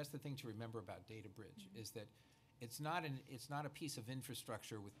the thing to remember about DataBridge, is that it's not a piece of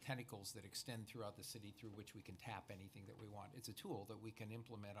infrastructure with tentacles that extend throughout the city through which we can tap anything that we want. It's a tool that we can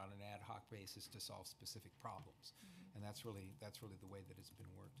implement on an ad hoc basis to solve specific problems, and that's really the way that it's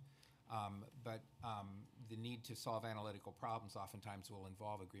been worked. But the need to solve analytical problems oftentimes will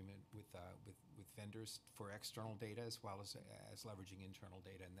involve agreement with vendors for external data as well as leveraging internal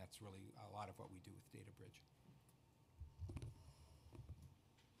data, and that's really a lot of what we do with DataBridge.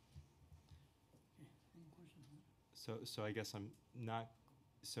 So I guess I'm not,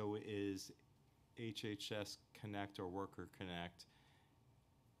 so is HHS Connect or Worker Connect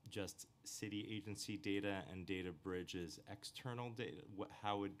just city agency data and DataBridge is external data?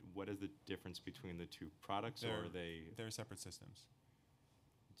 What is the difference between the two products, or are they? They're separate systems.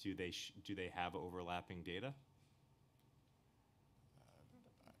 Do they have overlapping data?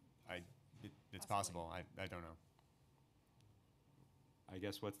 It's possible. I don't know. I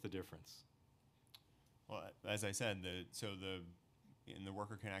guess what's the difference? Well, as I said, in the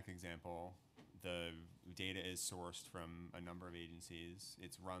Worker Connect example, the data is sourced from a number of agencies.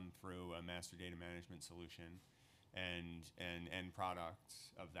 It's run through a master data management solution, and an end product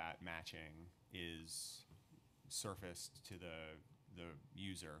of that matching is surfaced to the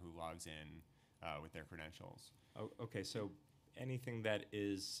user who logs in with their credentials. Oh, okay, so anything that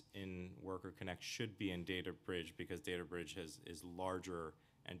is in Worker Connect should be in DataBridge, because DataBridge is larger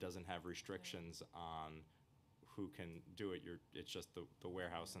and doesn't have restrictions on who can do it. It's just the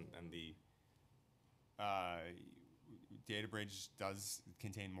warehouse and the... DataBridge does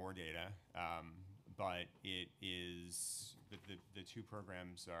contain more data, but it is, the two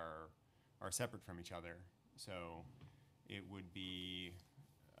programs are separate from each other. So it would be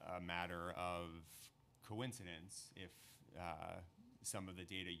a matter of coincidence if some of the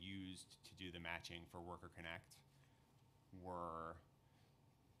data used to do the matching for Worker Connect were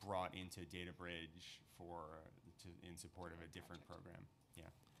brought into DataBridge in support of a different program. Yeah.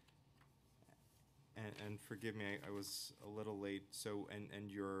 And forgive me, I was a little late. So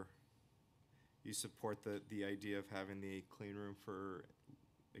and you support the idea of having the clean room for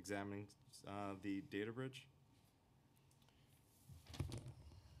examining the DataBridge?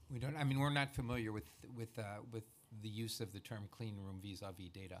 We don't. I mean, we're not familiar with the use of the term clean room vis-a-vis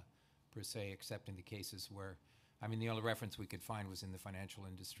data, per se, except in the cases where, I mean, the only reference we could find was in the financial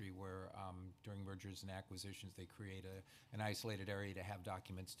industry, where during mergers and acquisitions they create an isolated area to have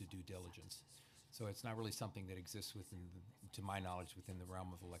documents to due diligence. So it's not really something that exists to my knowledge, within the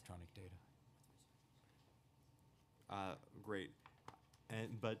realm of electronic data. Great.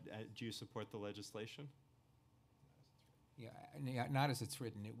 But do you support the legislation? Yeah, not as it's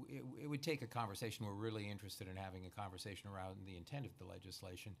written. It would take a conversation. We're really interested in having a conversation around the intent of the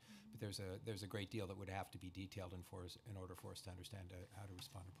legislation, but there's a great deal that would have to be detailed in order for us to understand how to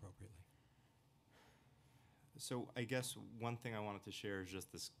respond appropriately. So I guess one thing I wanted to share is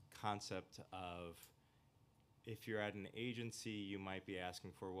just this concept of, if you're at an agency, you might be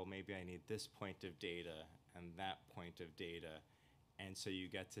asking for, well, maybe I need this point of data and that point of data, and so you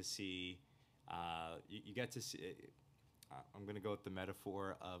get to see, I'm going to go with the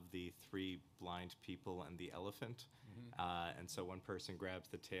metaphor of the 3 blind people and the elephant. Mm-hmm. And so one person grabs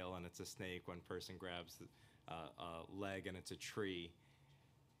the tail and it's a snake, one person grabs the leg and it's a tree.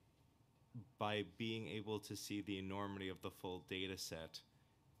 By being able to see the enormity of the full data set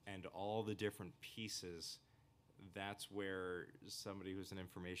and all the different pieces, that's where somebody who's an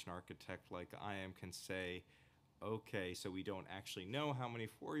information architect like I am can say, okay, so we don't actually know how many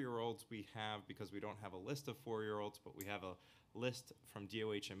 4-year-olds we have, because we don't have a list of 4-year-olds, but we have a list from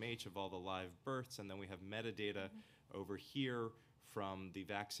DOHMH of all the live births, and then we have metadata over here from the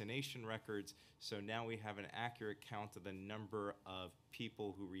vaccination records. So now we have an accurate count of the number of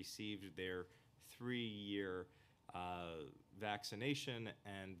people who received their 3-year vaccination,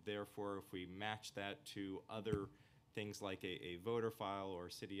 and therefore if we match that to other things like a voter file or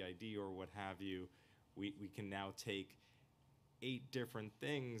city ID or what have you, we can now take 8 different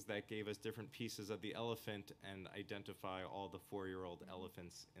things that gave us different pieces of the elephant and identify all the 4-year-old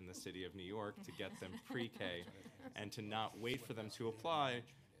elephants in the city of New York to get them pre-K, and to not wait for them to apply,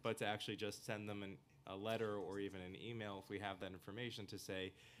 but to actually just send them a letter or even an email if we have that information to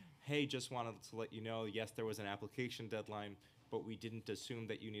say, hey, just wanted to let you know, yes, there was an application deadline, but we didn't assume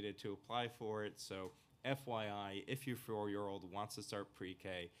that you needed to apply for it. So FYI, if your 4-year-old wants to start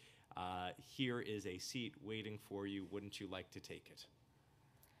pre-K, here is a seat waiting for you, wouldn't you like to take it?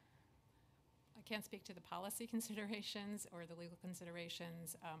 I can't speak to the policy considerations or the legal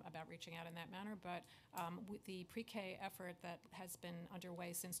considerations about reaching out in that manner, but with the pre-K effort that has been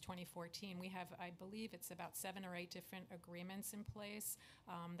underway since 2014, we have, I believe it's about 7 or 8 different agreements in place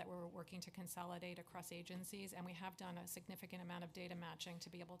that we're working to consolidate across agencies, and we have done a significant amount of data matching to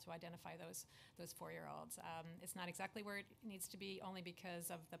be able to identify those 4-year-olds. It's not exactly where it needs to be, only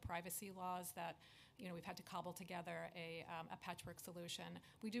because of the privacy laws that we've had to cobble together a patchwork solution.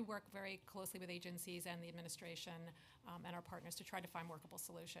 We do work very closely with agencies and the administration and our partners to try to find workable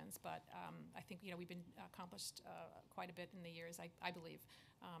solutions. But I think we've been accomplished quite a bit in the years, I believe,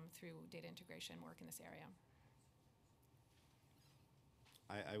 through data integration work in this area.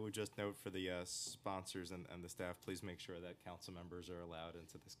 I would just note for the sponsors and the staff, please make sure that council members are allowed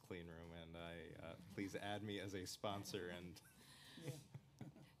into this clean room, and please add me as a sponsor. And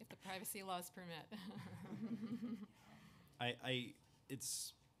if the privacy laws permit.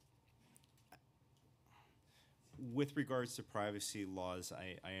 It's with regards to privacy laws,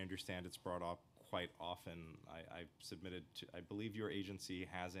 I understand it's brought up quite often. I've submitted to, I believe your agency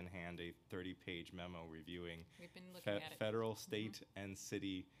has in hand a 30-page memo reviewing We've been looking at it. federal, state, and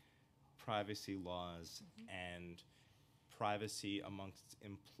city privacy laws, and privacy amongst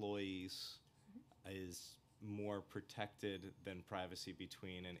employees is more protected than privacy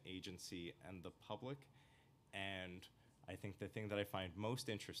between an agency and the public. And I think the thing that I find most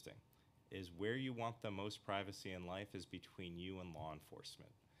interesting is where you want the most privacy in life is between you and law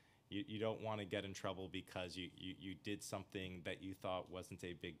enforcement. You don't want to get in trouble because you did something that you thought wasn't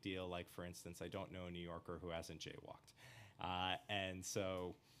a big deal. Like, for instance, I don't know a New Yorker who hasn't jaywalked. And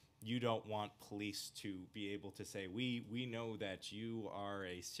so you don't want police to be able to say, we know that you are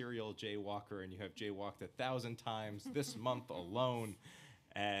a serial jaywalker and you have jaywalked 1,000 times this month alone,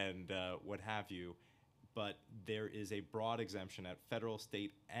 and what have you. But there is a broad exemption at federal,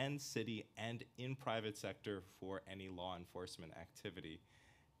 state, and city and in private sector for any law enforcement activity.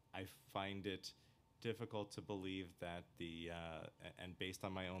 I find it difficult to believe that and based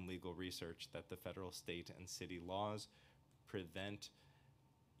on my own legal research, that the federal, state, and city laws prevent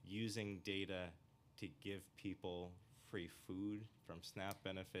using data to give people free food from SNAP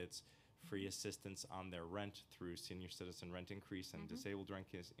benefits, free assistance on their rent through senior citizen rent increase and disabled rent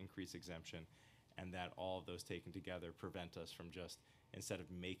increase exemption, and that all of those taken together prevent us from just, instead of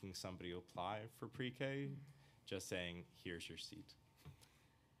making somebody apply for pre-K, just saying, here's your seat.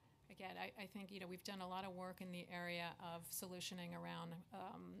 Again, I think we've done a lot of work in the area of solutioning around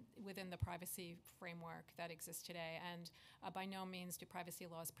within the privacy framework that exists today, and by no means do privacy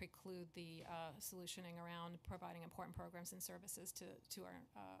laws preclude the solutioning around providing important programs and services to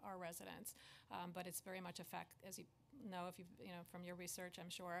our residents. But it's very much a fact, as you know, if from your research, I'm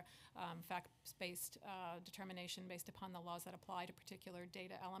sure, fact-based determination based upon the laws that apply to particular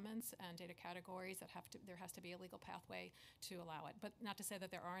data elements and data categories that there has to be a legal pathway to allow it. But not to say that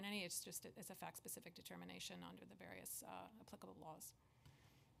there aren't any, it's just it's a fact-specific determination under the various applicable laws.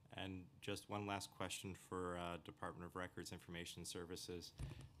 And just one last question for Department of Records Information Services.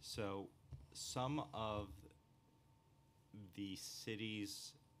 So some of the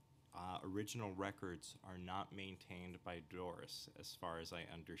city's original records are not maintained by Doris, as far as I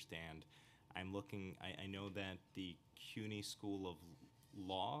understand. I'm looking, I know that the CUNY School of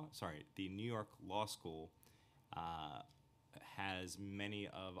Law, the New York Law School has many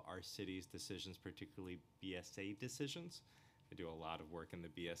of our city's decisions, particularly BSA decisions. I do a lot of work in the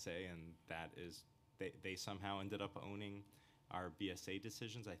BSA, and that is, they somehow ended up owning our BSA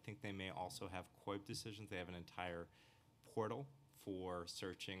decisions. I think they may also have COIB decisions. They have an entire portal for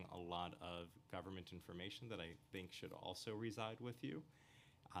searching a lot of government information that I think should also reside with you.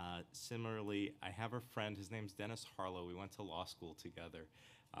 Similarly, I have a friend, his name's Dennis Harlow. We went to law school together.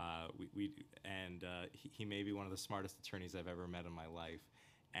 He may be one of the smartest attorneys I've ever met in my life.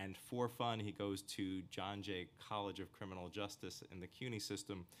 And for fun, he goes to John Jay College of Criminal Justice in the CUNY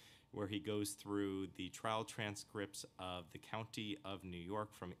system, where he goes through the trial transcripts of the County of New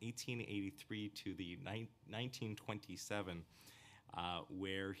York from 1883 to the 1927,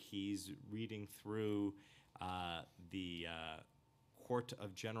 where he's reading through the Court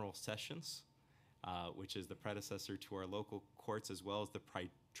of General Sessions, which is the predecessor to our local courts, as well as the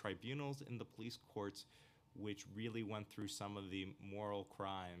tribunals in the police courts, which really went through some of the moral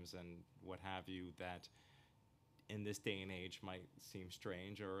crimes and what have you that in this day and age might seem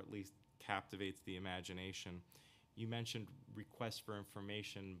strange, or at least captivates the imagination. You mentioned requests for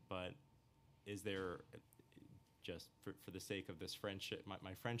information, but is there, just for the sake of this friendship,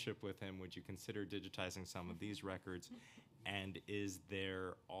 my friendship with him, would you consider digitizing some of these records? And is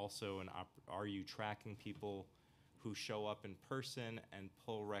there also are you tracking people who show up in person and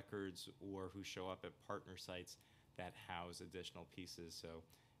pull records, or who show up at partner sites that house additional pieces? So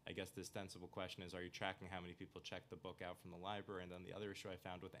I guess the ostensible question is, are you tracking how many people check the book out from the library? And then the other issue I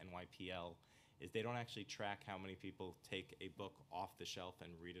found with NYPL is they don't actually track how many people take a book off the shelf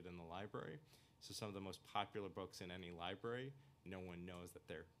and read it in the library. So some of the most popular books in any library, no one knows that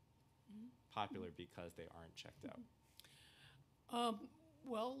they're popular because they aren't checked out.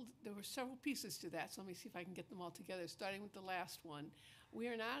 Well, there were several pieces to that, so let me see if I can get them all together, starting with the last one. We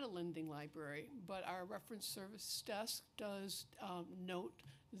are not a lending library, but our reference service desk does note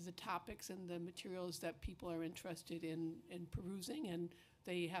the topics and the materials that people are interested in perusing, and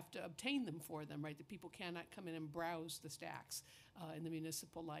they have to obtain them for them, right? The people cannot come in and browse the stacks in the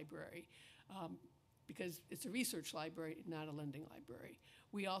municipal library because it's a research library, not a lending library.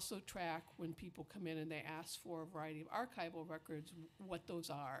 We also track when people come in and they ask for a variety of archival records, what those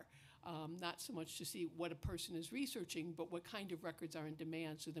are. Not so much to see what a person is researching, but what kind of records are in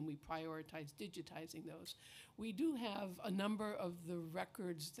demand, so then we prioritize digitizing those. We do have a number of the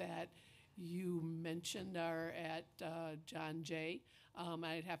records that you mentioned are at John Jay.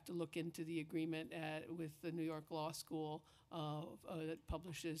 I'd have to look into the agreement with the New York Law School that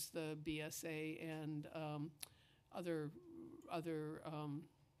publishes the BSA and other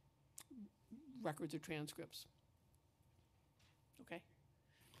records or transcripts. Okay,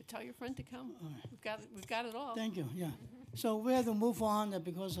 but tell your friend to come. We've got it all. Thank you. Yeah. So we have to move on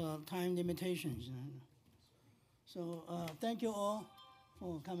because of time limitations. So thank you all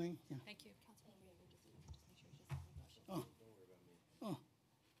for coming. Yeah. Thank you. Oh,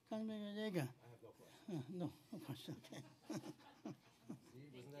 Councilmember Yeager. I have no question. No question. Okay.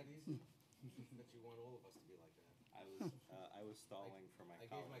 See, wasn't that easy? But you want all of us to be like that. I was stalling for my I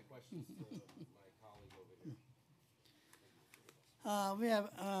colleague. gave my questions to my colleague over here. We have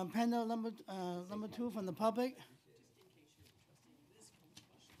panel number 2 from the public.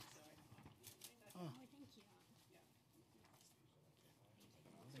 Oh, thank you.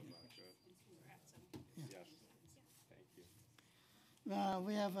 Yes. Thank you.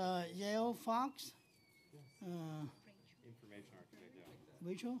 We have Yale Fox, Information architect, yeah.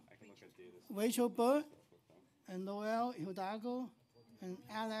 Rachel, I can look at data. Rachel Bird, and Noel Hidalgo, and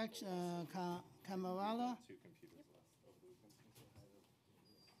Alex Camarala. 2 computers left over the weekend.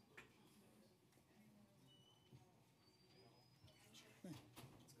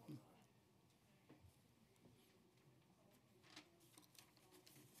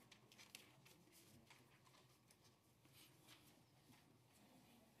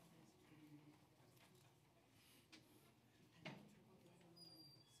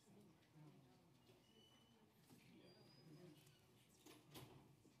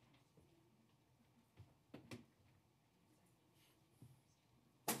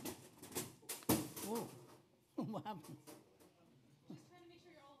 Whoa, what happened? Just trying to make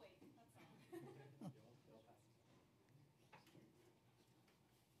sure you're all awake, that's all.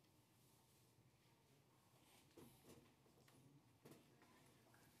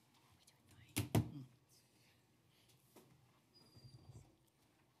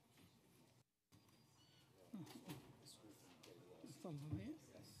 From here?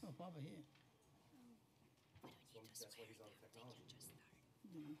 Oh, probably here. That's why he's on technology.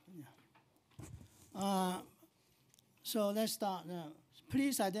 Yeah. So let's start.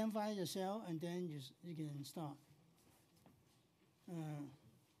 Please identify yourself, and then you can start.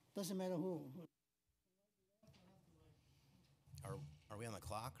 Doesn't matter who. Are we on the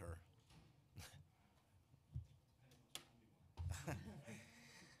clock or?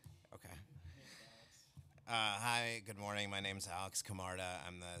 Okay. Hi, good morning. My name is Alex Camarda.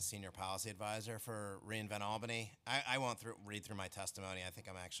 I'm the Senior Policy Advisor for reInvent Albany. I won't read through my testimony. I think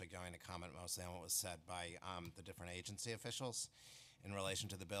I'm actually going to comment mostly on what was said by the different agency officials in relation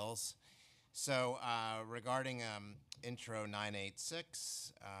to the bills. So regarding Intro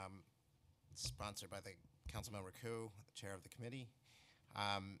 986, sponsored by the Councilmember Koo, the chair of the committee,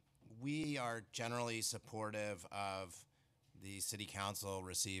 we are generally supportive of the City Council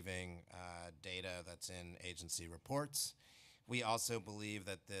receiving data that's in agency reports. We also believe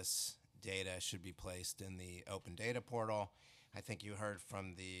that this data should be placed in the open data portal. I think you heard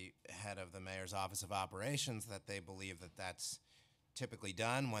from the head of the Mayor's Office of Operations that they believe that that's typically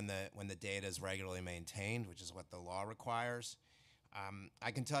done when the data is regularly maintained, which is what the law requires.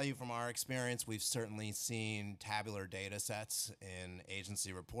 I can tell you from our experience, we've certainly seen tabular data sets in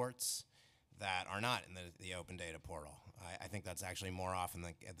agency reports that are not in the open data portal. I think that's actually more often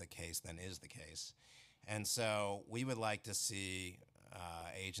the case than is the case. And so we would like to see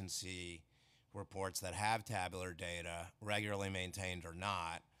agency reports that have tabular data, regularly maintained or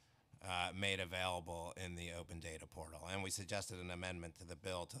not, made available in the open data portal. And we suggested an amendment to the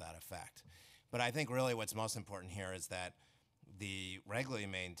bill to that effect. But I think really what's most important here is that the regularly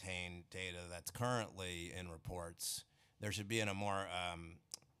maintained data that's currently in reports, there should be a more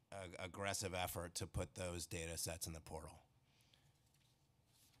aggressive effort to put those data sets in the portal.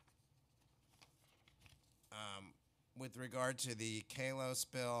 With regard to the KALOS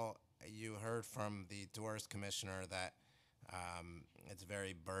bill, you heard from the Doris Commissioner that it's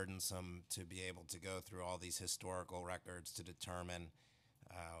very burdensome to be able to go through all these historical records to determine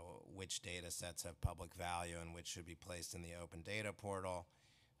which data sets have public value and which should be placed in the open data portal.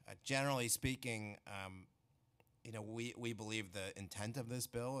 Generally speaking, we believe the intent of this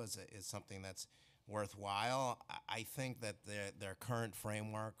bill is something that's worthwhile. I think that their current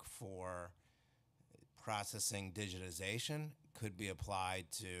framework for processing digitization could be applied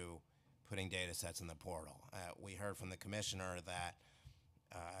to putting data sets in the portal. We heard from the commissioner that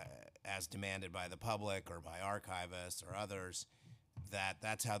as demanded by the public or by archivists or others,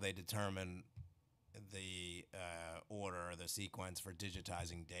 that's how they determine the order or the sequence for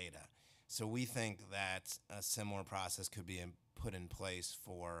digitizing data. So we think that a similar process could be put in place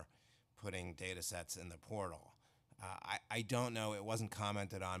for putting data sets in the portal. I don't know, it wasn't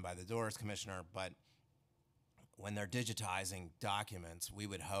commented on by the Doris Commissioner, but when they're digitizing documents, we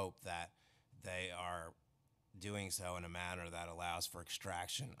would hope that they are doing so in a manner that allows for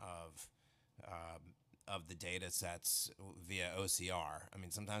extraction of the data sets via OCR. I mean,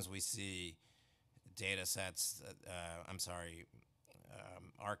 sometimes we see data sets,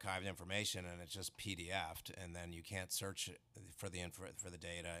 archived information, and it's just PDF'd, and then you can't search for the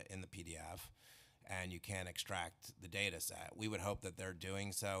data in the PDF, and you can't extract the data set. We would hope that they're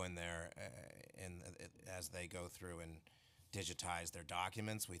doing so as they go through and digitize their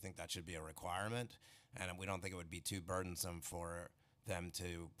documents. We think that should be a requirement, and we don't think it would be too burdensome for them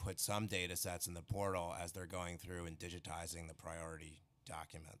to put some data sets in the portal as they're going through and digitizing the priority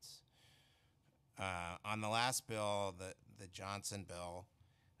documents. On the last bill, the Johnson bill,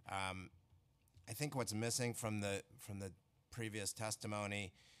 I think what's missing from the previous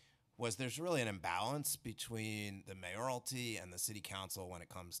testimony was there's really an imbalance between the mayoralty and the city council when it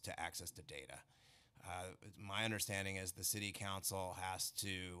comes to access to data. My understanding is the city council has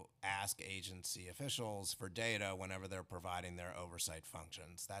to ask agency officials for data whenever they're providing their oversight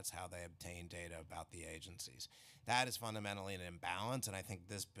functions. That's how they obtain data about the agencies. That is fundamentally an imbalance, and I think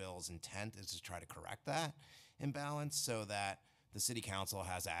this bill's intent is to try to correct that imbalance so that the city council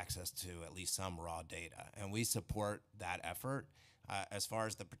has access to at least some raw data, and we support that effort. As far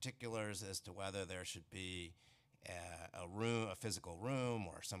as the particulars as to whether there should be a physical room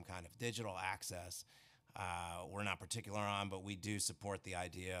or some kind of digital access, we're not particular on, but we do support the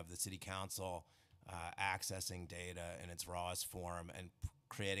idea of the city council accessing data in its rawest form and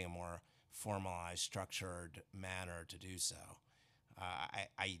creating a more formalized, structured manner to do so.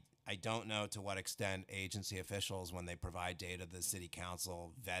 I don't know to what extent agency officials, when they provide data to the city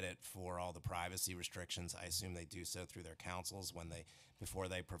council, vet it for all the privacy restrictions. I assume they do so through their councils before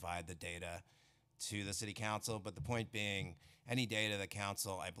they provide the data to the city council. But the point being, any data the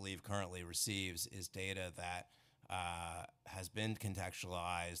council, I believe, currently receives is data that has been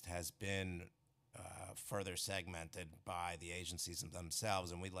contextualized, has been further segmented by the agencies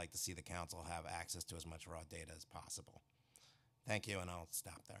themselves, and we'd like to see the council have access to as much raw data as possible. Thank you, and I'll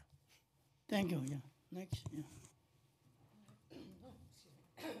stop there. Thank you. Yeah. Next. Yeah.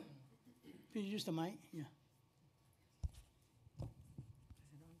 Could you use the mic? Yeah.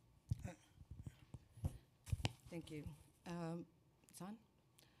 Thank you. It's on?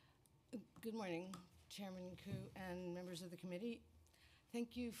 Good morning, Chairman Koo and members of the committee.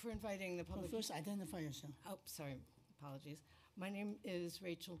 Thank you for inviting the public. First, identify yourself. Oh, sorry. Apologies. My name is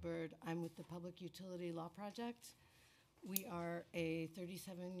Rachel Bird. I'm with the Public Utility Law Project. We are a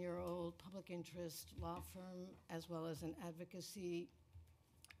 37-year-old public interest law firm, as well as an advocacy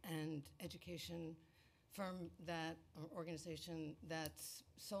and education firm or organization that's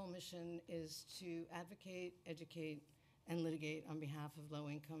sole mission is to advocate, educate, and litigate on behalf of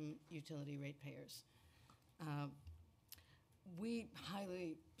low-income utility ratepayers. We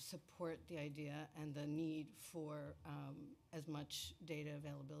highly support the idea and the need for as much data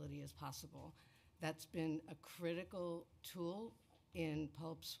availability as possible. That's been a critical tool in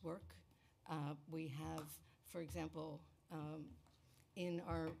PULP's work. We have, for example, in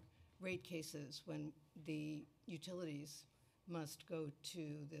our rate cases, when the utilities must go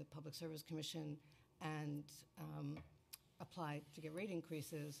to the Public Service Commission and apply to get rate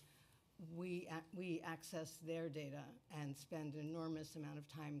increases, we access their data and spend an enormous amount of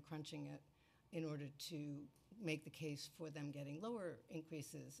time crunching it in order to make the case for them getting lower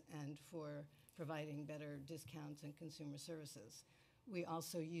increases and for providing better discounts and consumer services. We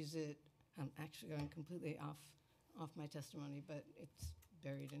also use it, I'm actually going completely off my testimony, but it's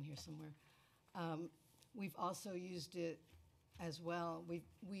buried in here somewhere. We've also used it as well.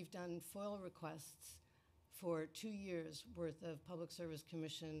 We've done FOIL requests for 2 years worth of Public Service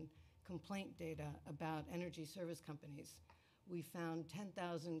Commission complaint data about energy service companies. We found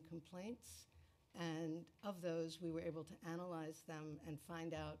 10,000 complaints, and of those, we were able to analyze them and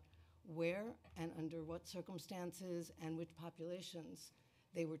find out where and under what circumstances and which populations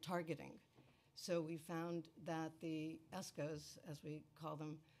they were targeting. So we found that the ESCOs, as we call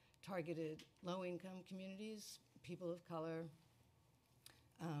them, targeted low-income communities, people of color,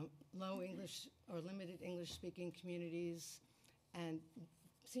 low English or limited English-speaking communities, and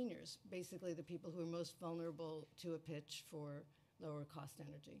seniors, basically the people who are most vulnerable to a pitch for lower cost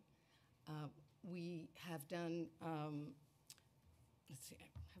energy. We have done, let's see, I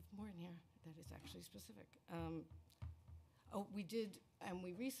have more in here that is actually specific. We did, and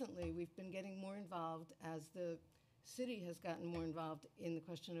we've been getting more involved as the city has gotten more involved in the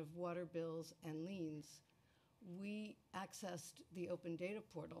question of water bills and liens. We accessed the open data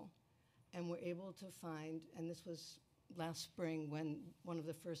portal and were able to find, and this was last spring when one of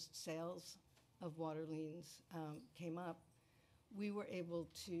the first sales of water liens came up, we were able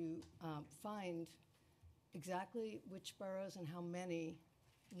to find exactly which boroughs and how many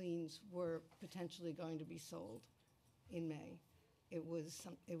liens were potentially going to be sold in May. It was,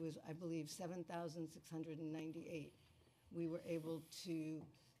 I believe, 7,698. We were able to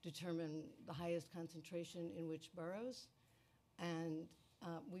determine the highest concentration in which boroughs, and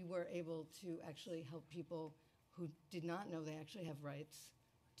we were able to actually help people who did not know they actually have rights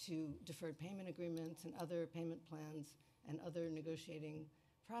to deferred payment agreements and other payment plans and other negotiating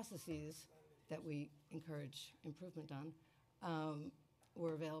processes that we encourage improvement on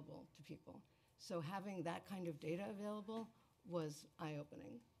were available to people. So having that kind of data available was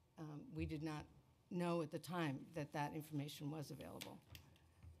eye-opening. We did not know at the time that that information was available.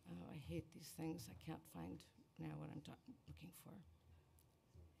 I hate these things. I can't find now what I'm looking for.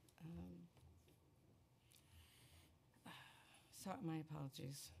 So my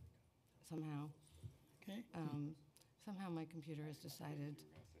apologies. Somehow, Okay. somehow my computer has decided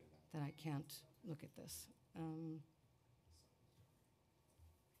that I can't look at this.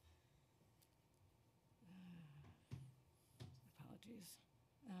 Apologies.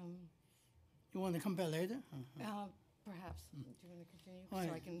 You want to come back later? Perhaps. Do you want to continue? All So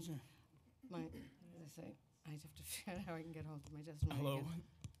right, I can, sure. what did I say? I have to figure out how I can get hold of my testimony Hello. again.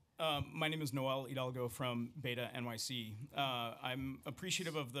 My name is Noel Hidalgo from Beta NYC. I'm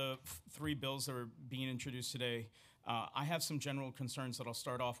appreciative of the 3 bills that are being introduced today. I have some general concerns that I'll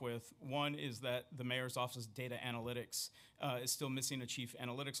start off with. One is that the Mayor's Office of Data Analytics is still missing a Chief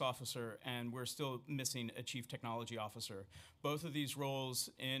Analytics Officer, and we're still missing a Chief Technology Officer. Both of these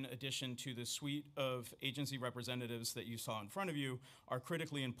roles, in addition to the suite of agency representatives that you saw in front of you, are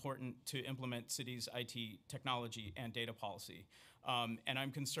critically important to implement city's IT technology and data policy. And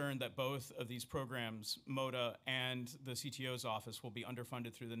I'm concerned that both of these programs, MODA and the CTO's office, will be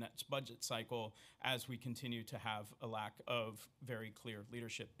underfunded through the next budget cycle as we continue to have a lack of very clear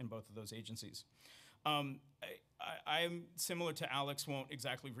leadership in both of those agencies. I'm similar to Alex, won't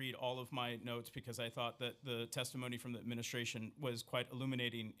exactly read all of my notes because I thought that the testimony from the administration was quite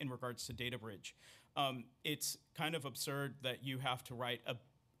illuminating in regards to Data Bridge. It's kind of absurd that you have to write a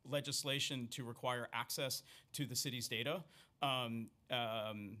legislation to require access to the city's data. To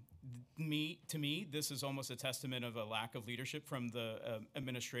me, this is almost a testament of a lack of leadership from the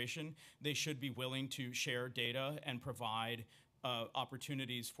administration. They should be willing to share data and provide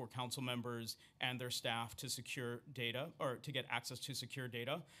opportunities for council members and their staff to secure data or to get access to secure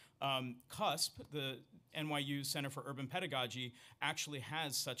data. CUSP, the NYU Center for Urban Pedagogy, actually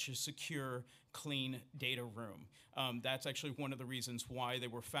has such a secure, clean data room. That's actually one of the reasons why they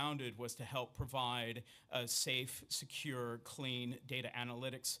were founded, was to help provide a safe, secure, clean data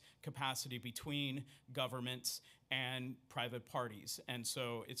analytics capacity between governments and private parties. And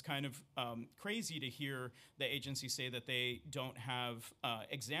so it's kind of crazy to hear the agency say that they don't have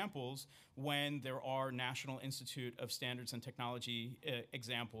examples when there are National Institute of Standards and Technology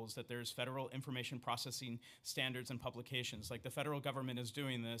examples, that there's federal information processing standards and publications. Like the federal government is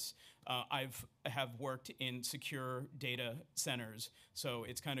doing this. I have worked in secure data centers, so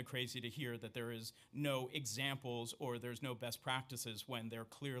it's kind of crazy to hear that there is no examples or there's no best practices when there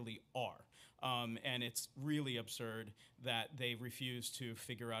clearly are. And it's really absurd absurd that they refuse to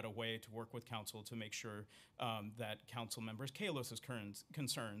figure out a way to work with council to make sure that council members Kalos's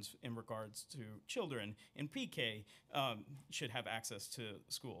concerns in regards to children in pre-K should have access to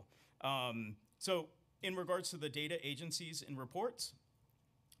school. So in regards to the data agencies and reports,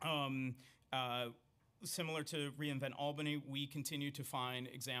 similar to reInvent Albany, we continue to find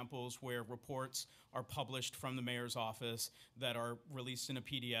examples where reports are published from the mayor's office that are released in a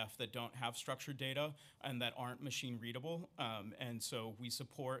PDF that don't have structured data and that aren't machine readable. And so we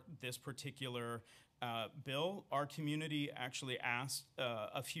support this particular bill. Our community actually asked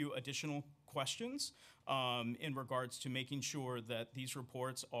a few additional questions in regards to making sure that these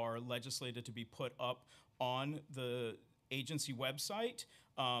reports are legislated to be put up on the agency website,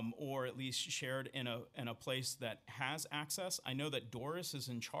 or at least shared in a place that has access. I know that Doris is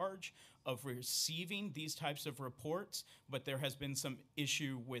in charge of receiving these types of reports, but there has been some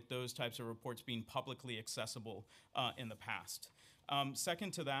issue with those types of reports being publicly accessible in the past.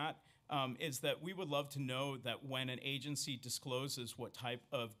 Second to that is that we would love to know that when an agency discloses what type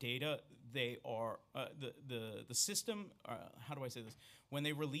of data they are, the system, how do I say this? When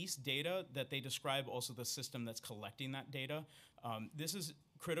they release data, that they describe also the system that's collecting that data. This is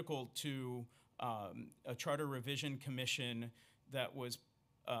critical to a charter revision commission that was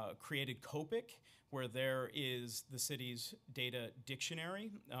created, COPIC, where there is the city's data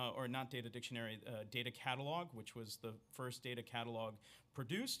dictionary, or not data dictionary, data catalog, which was the first data catalog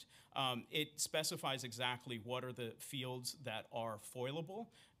produced. It specifies exactly what are the fields that are foilable,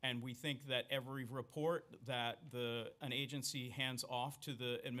 and we think that every report that an agency hands off to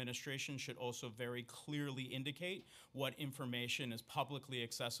the administration should also very clearly indicate what information is publicly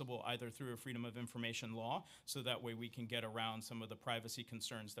accessible either through a Freedom of Information law, so that way we can get around some of the privacy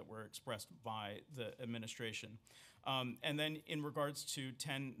concerns that were expressed by the administration. And then in regards to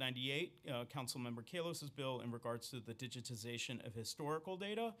 1098, Councilmember Kalos's bill in regards to the digitization of historical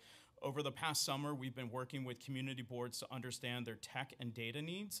data, over the past summer, we've been working with community boards to understand their tech and data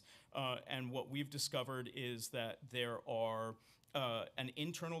needs. And what we've discovered is that there are an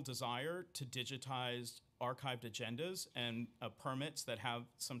internal desire to digitize archived agendas and permits that have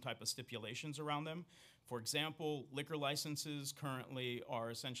some type of stipulations around them. For example, liquor licenses currently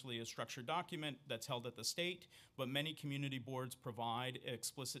are essentially a structured document that's held at the state, but many community boards provide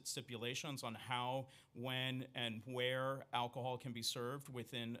explicit stipulations on how, when, and where alcohol can be served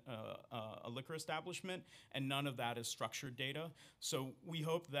within a liquor establishment, and none of that is structured data. So we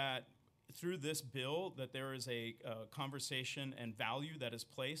hope that through this bill that there is a conversation and value that is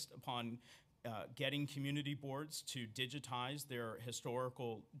placed upon getting community boards to digitize their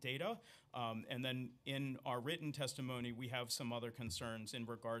historical data. And then in our written testimony, we have some other concerns in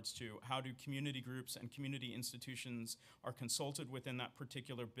regards to how do community groups and community institutions are consulted within that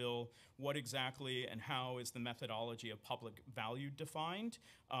particular bill, what exactly and how is the methodology of public value defined,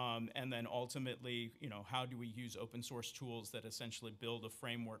 and then ultimately, how do we use open source tools that essentially build a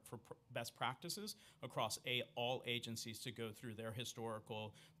framework for best practices across all agencies to go through their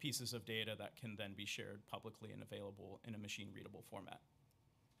historical pieces of data that can then be shared publicly and available in a machine-readable format.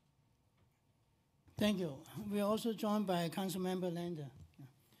 Thank you. We're also joined by Councilmember Lander.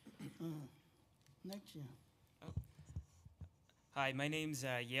 Next year. Hi, my name's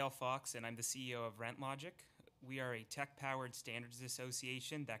Yale Fox, and I'm the CEO of RentLogic. We are a tech-powered standards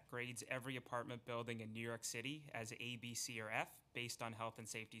association that grades every apartment building in New York City as A, B, C, or F based on health and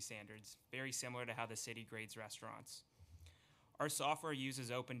safety standards, very similar to how the city grades restaurants. Our software uses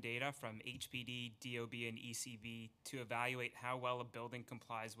open data from HPD, DOB, and ECB to evaluate how well a building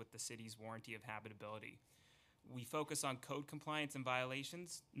complies with the city's warranty of habitability. We focus on code compliance and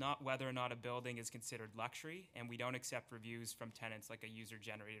violations, not whether or not a building is considered luxury, and we don't accept reviews from tenants like a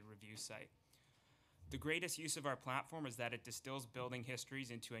user-generated review site. The greatest use of our platform is that it distills building histories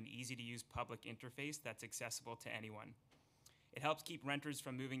into an easy-to-use public interface that's accessible to anyone. It helps keep renters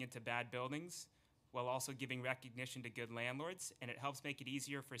from moving into bad buildings, while also giving recognition to good landlords, and it helps make it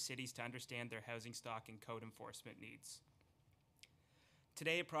easier for cities to understand their housing stock and code enforcement needs.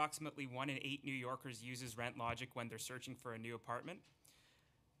 Today, approximately 1 in 8 New Yorkers uses RentLogic when they're searching for a new apartment.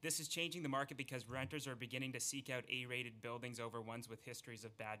 This is changing the market because renters are beginning to seek out A-rated buildings over ones with histories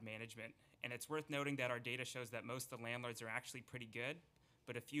of bad management. And it's worth noting that our data shows that most of the landlords are actually pretty good,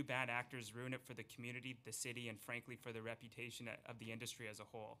 but a few bad actors ruin it for the community, the city, and frankly for the reputation of the industry as a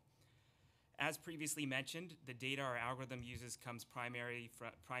whole. As previously mentioned, the data our algorithm uses comes primarily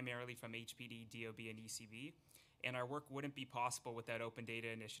from HPD, DOB, and ECB, and our work wouldn't be possible without open data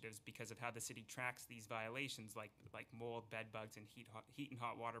initiatives because of how the city tracks these violations like mold, bed bugs, and heat and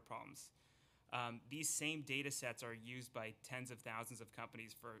hot water problems. These same data sets are used by tens of thousands of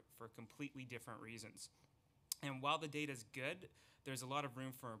companies for completely different reasons. And while the data is good, there's a lot of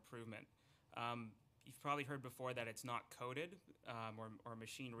room for improvement. You've probably heard before that it's not coded or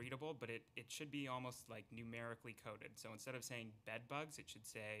machine readable, but it should be almost like numerically coded. So instead of saying bed bugs, it should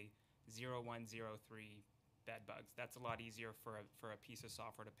say 0103 bed bugs. That's a lot easier for a piece of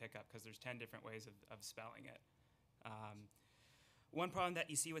software to pick up because there's 10 different ways of spelling it. One problem that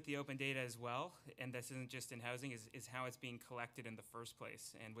you see with the open data as well, and this isn't just in housing, is how it's being collected in the first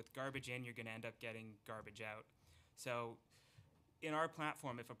place. And with garbage in, you're going to end up getting garbage out. So in our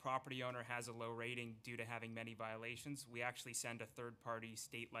platform, if a property owner has a low rating due to having many violations, we actually send a third-party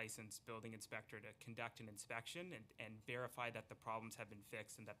state-licensed building inspector to conduct an inspection and verify that the problems have been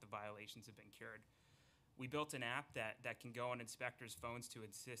fixed and that the violations have been cured. We built an app that can go on inspectors' phones to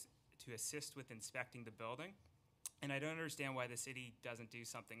assist with inspecting the building. And I don't understand why the city doesn't do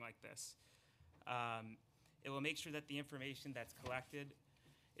something like this. It will make sure that the information that's collected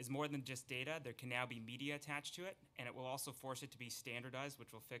is more than just data. There can now be media attached to it, and it will also force it to be standardized,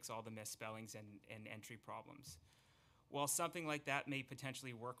 which will fix all the misspellings and entry problems. While something like that may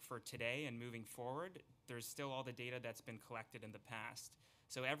potentially work for today and moving forward, there's still all the data that's been collected in the past.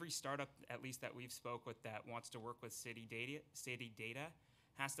 So every startup, at least that we've spoke with, that wants to work with city data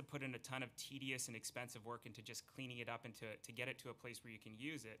has to put in a ton of tedious and expensive work into just cleaning it up and to get it to a place where you can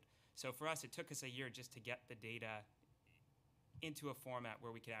use it. So for us, it took us a year just to get the data into a format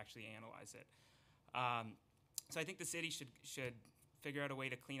where we could actually analyze it. So I think the city should figure out a way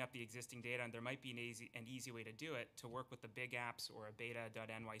to clean up the existing data, and there might be an easy way to do it, to work with the big apps or a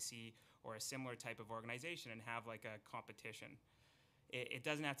beta.nyc or a similar type of organization and have like a competition. It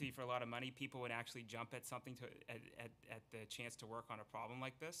doesn't have to be for a lot of money. People would actually jump at something at the chance to work on a problem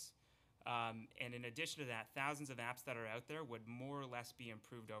like this. And in addition to that, thousands of apps that are out there would more or less be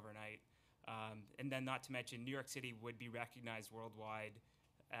improved overnight. And then not to mention, New York City would be recognized worldwide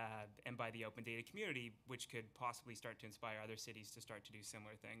and by the open data community, which could possibly start to inspire other cities to start to do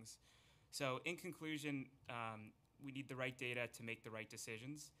similar things. So in conclusion, we need the right data to make the right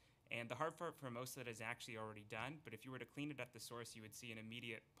decisions. And the hard part for most of it is actually already done, but if you were to clean it at the source, you would see an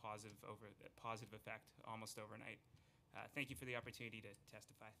immediate positive effect almost overnight. Thank you for the opportunity to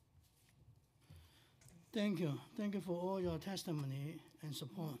testify. Thank you. Thank you for all your testimony and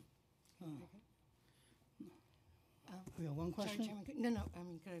support. We have one question. Sorry, Chairman, no, I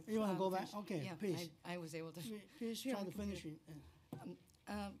mean, could I? You want to go back? finish? Okay, Yeah, please. I was able to. Please Yeah, try to we can finish do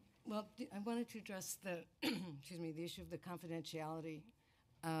it. Well, I wanted to address the, excuse me, the issue of the confidentiality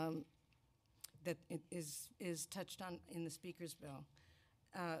that it is touched on in the speaker's bill.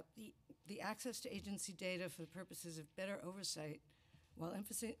 The access to agency data for the purposes of better oversight, while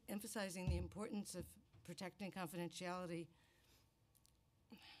emphasizing the importance of protecting confidentiality,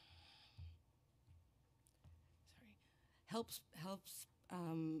 helps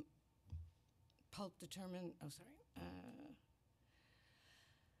pulp determine,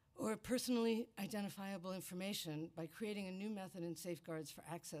 or personally identifiable information by creating a new method and safeguards for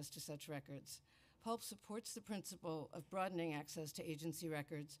access to such records. PULP supports the principle of broadening access to agency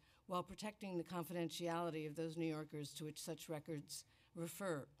records while protecting the confidentiality of those New Yorkers to which such records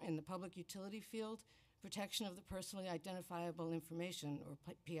refer. In the public utility field, protection of the personally identifiable information, or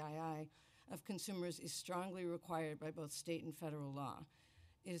PII, of consumers is strongly required by both state and federal law.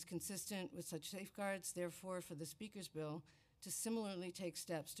 It is consistent with such safeguards, therefore, for the speaker's bill to similarly take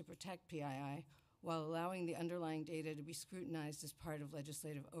steps to protect PII while allowing the underlying data to be scrutinized as part of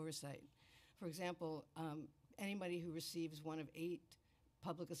legislative oversight. For example, anybody who receives one of 8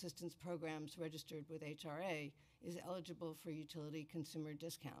 public assistance programs registered with HRA is eligible for utility consumer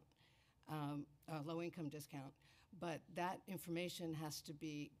discount, low-income discount. But that information has to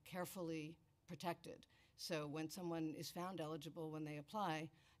be carefully protected. So when someone is found eligible when they apply,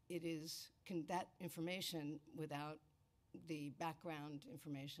 it is that information, without the background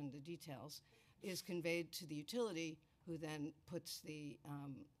information, the details, is conveyed to the utility, who then puts the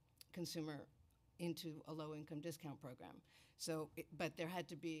consumer into a low-income discount program. So, but there had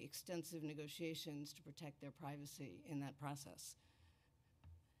to be extensive negotiations to protect their privacy in that process.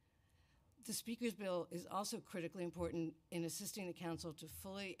 The speaker's bill is also critically important in assisting the council to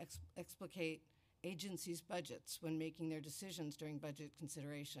fully explicate agencies' budgets when making their decisions during budget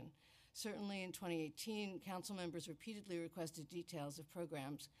consideration. Certainly in 2018, council members repeatedly requested details of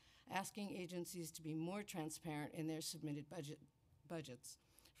programs, asking agencies to be more transparent in their submitted budgets.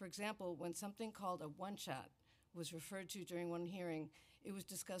 For example, when something called a one-shot was referred to during one hearing, it was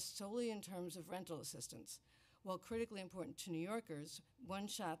discussed solely in terms of rental assistance. While critically important to New Yorkers,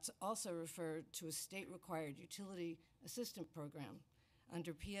 one-shots also refer to a state-required utility assistance program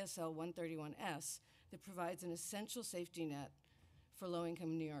under PSL 131S that provides an essential safety net for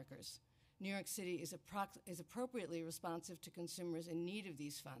low-income New Yorkers. New York City is appropriately responsive to consumers in need of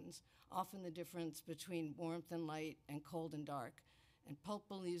these funds, often the difference between warmth and light and cold and dark. And Pulp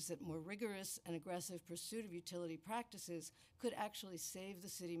believes that more rigorous and aggressive pursuit of utility practices could actually save the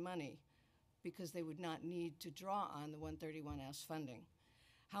city money because they would not need to draw on the 131S funding.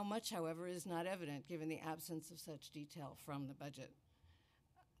 How much, however, is not evident given the absence of such detail from the budget.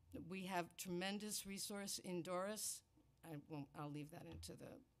 We have tremendous resource in Doris. I'll leave that into the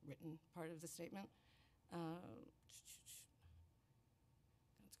written part of the statement. That's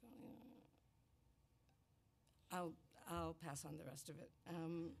going on. I'll pass on the rest of it.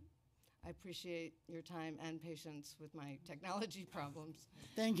 I appreciate your time and patience with my technology problems.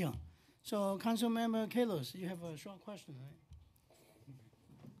 Thank you. So, Councilmember Kalos, you have a short question, right?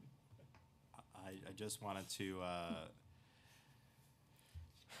 I just wanted to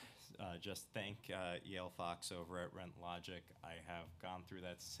just thank Yale Fox over at Rent Logic. I have gone through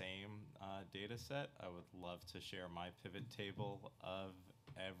that same data set. I would love to share my pivot table of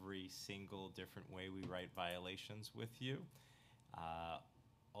every single different way we write violations with you.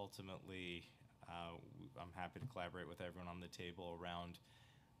 Ultimately, I'm happy to collaborate with everyone on the table around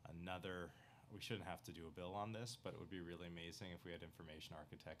another. We shouldn't have to do a bill on this, but it would be really amazing if we had information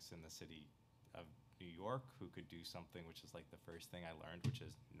architects in the city of New York who could do something which is like the first thing I learned, which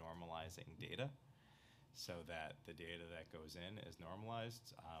is normalizing data, so that the data that goes in is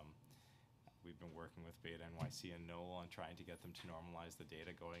normalized. We've been working with Beta NYC and NOL on trying to get them to normalize the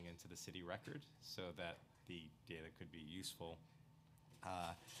data going into the city record so that the data could be useful.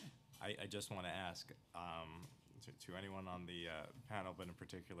 I just want to ask to anyone on the panel, but in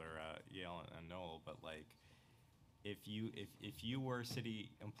particular Yale and NOL, but like, if you were a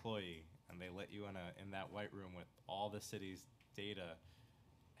city employee and they let you in that white room with all the city's data,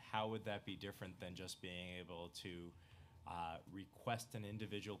 how would that be different than just being able to request an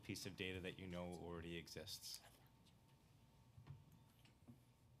individual piece of data that you know already exists?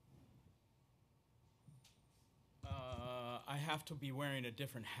 I have to be wearing a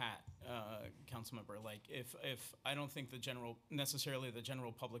different hat, council member. Like, if I don't think necessarily the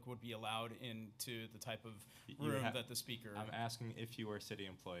general public would be allowed into the type of room that the speaker. I'm asking, if you were a city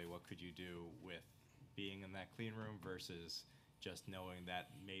employee, what could you do with being in that clean room versus just knowing that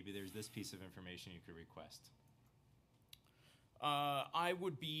maybe there's this piece of information you could request? I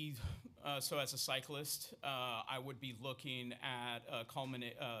would be, so as a cyclist, I would be looking at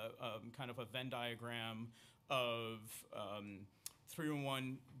kind of a Venn diagram of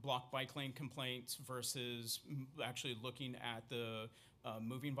 301 block bike lane complaints versus actually looking at the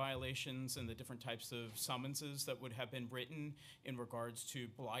moving violations and the different types of summonses that would have been written in regards to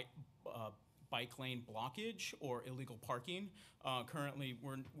bike lane blockage or illegal parking. Currently,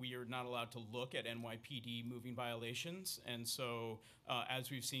 we are not allowed to look at NYPD moving violations, and so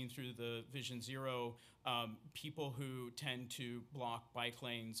as we've seen through the Vision Zero, people who tend to block bike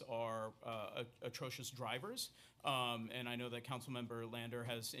lanes are atrocious drivers. And I know that Councilmember Lander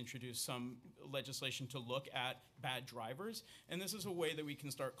has introduced some legislation to look at bad drivers, and this is a way that we can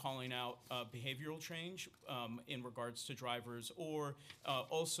start calling out behavioral change in regards to drivers, or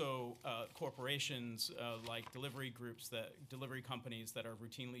also corporations like delivery companies that are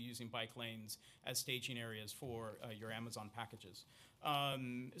routinely using bike lanes as staging areas for your Amazon packages.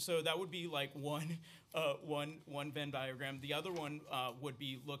 So that would be like one Venn diagram. The other one would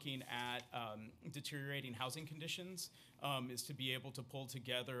be looking at deteriorating housing conditions, is to be able to pull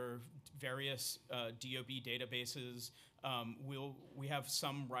together various DOB databases. We have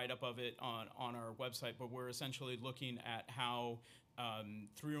some write-up of it on our website, but we're essentially looking at how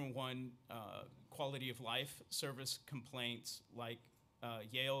 301 quality of life service complaints like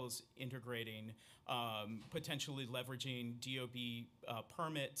Yale's integrating, potentially leveraging DOB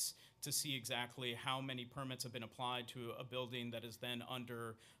permits to see exactly how many permits have been applied to a building that is then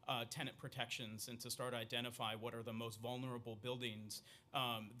under tenant protections, and to start identify what are the most vulnerable buildings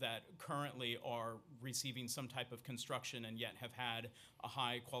that currently are receiving some type of construction and yet have had a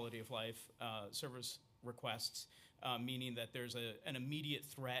high quality of life service requests, meaning that there's an immediate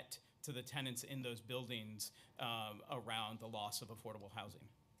threat to the tenants in those buildings around the loss of affordable housing.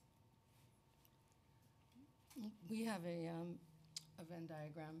 We have a Venn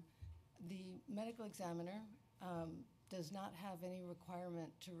diagram. The medical examiner does not have any requirement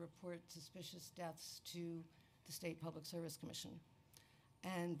to report suspicious deaths to the State Public Service Commission.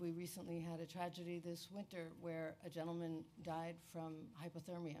 And we recently had a tragedy this winter where a gentleman died from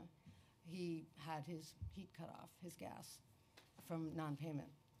hypothermia. He had his heat cut off, his gas, from non-payment.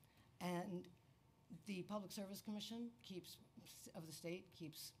 And the Public Service Commission of the state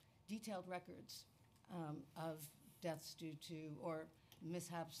keeps detailed records of deaths due to, or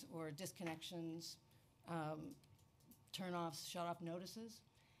mishaps or disconnections, turn-offs, shut-off notices.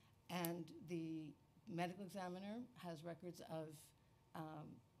 And the medical examiner has records of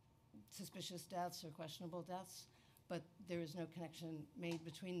suspicious deaths or questionable deaths, but there is no connection made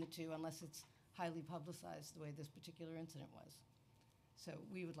between the two unless it's highly publicized the way this particular incident was. So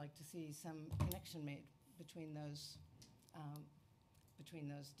we would like to see some connection made between those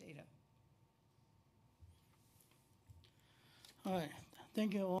data. All right,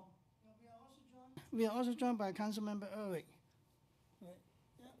 thank you all. We are also joined by Councilmember Eric. Right.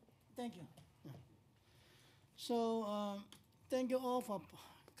 Yeah. Thank you. Yeah. So thank you all for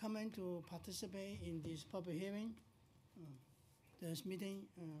coming to participate in this public hearing. This meeting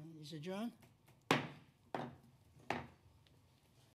is adjourned.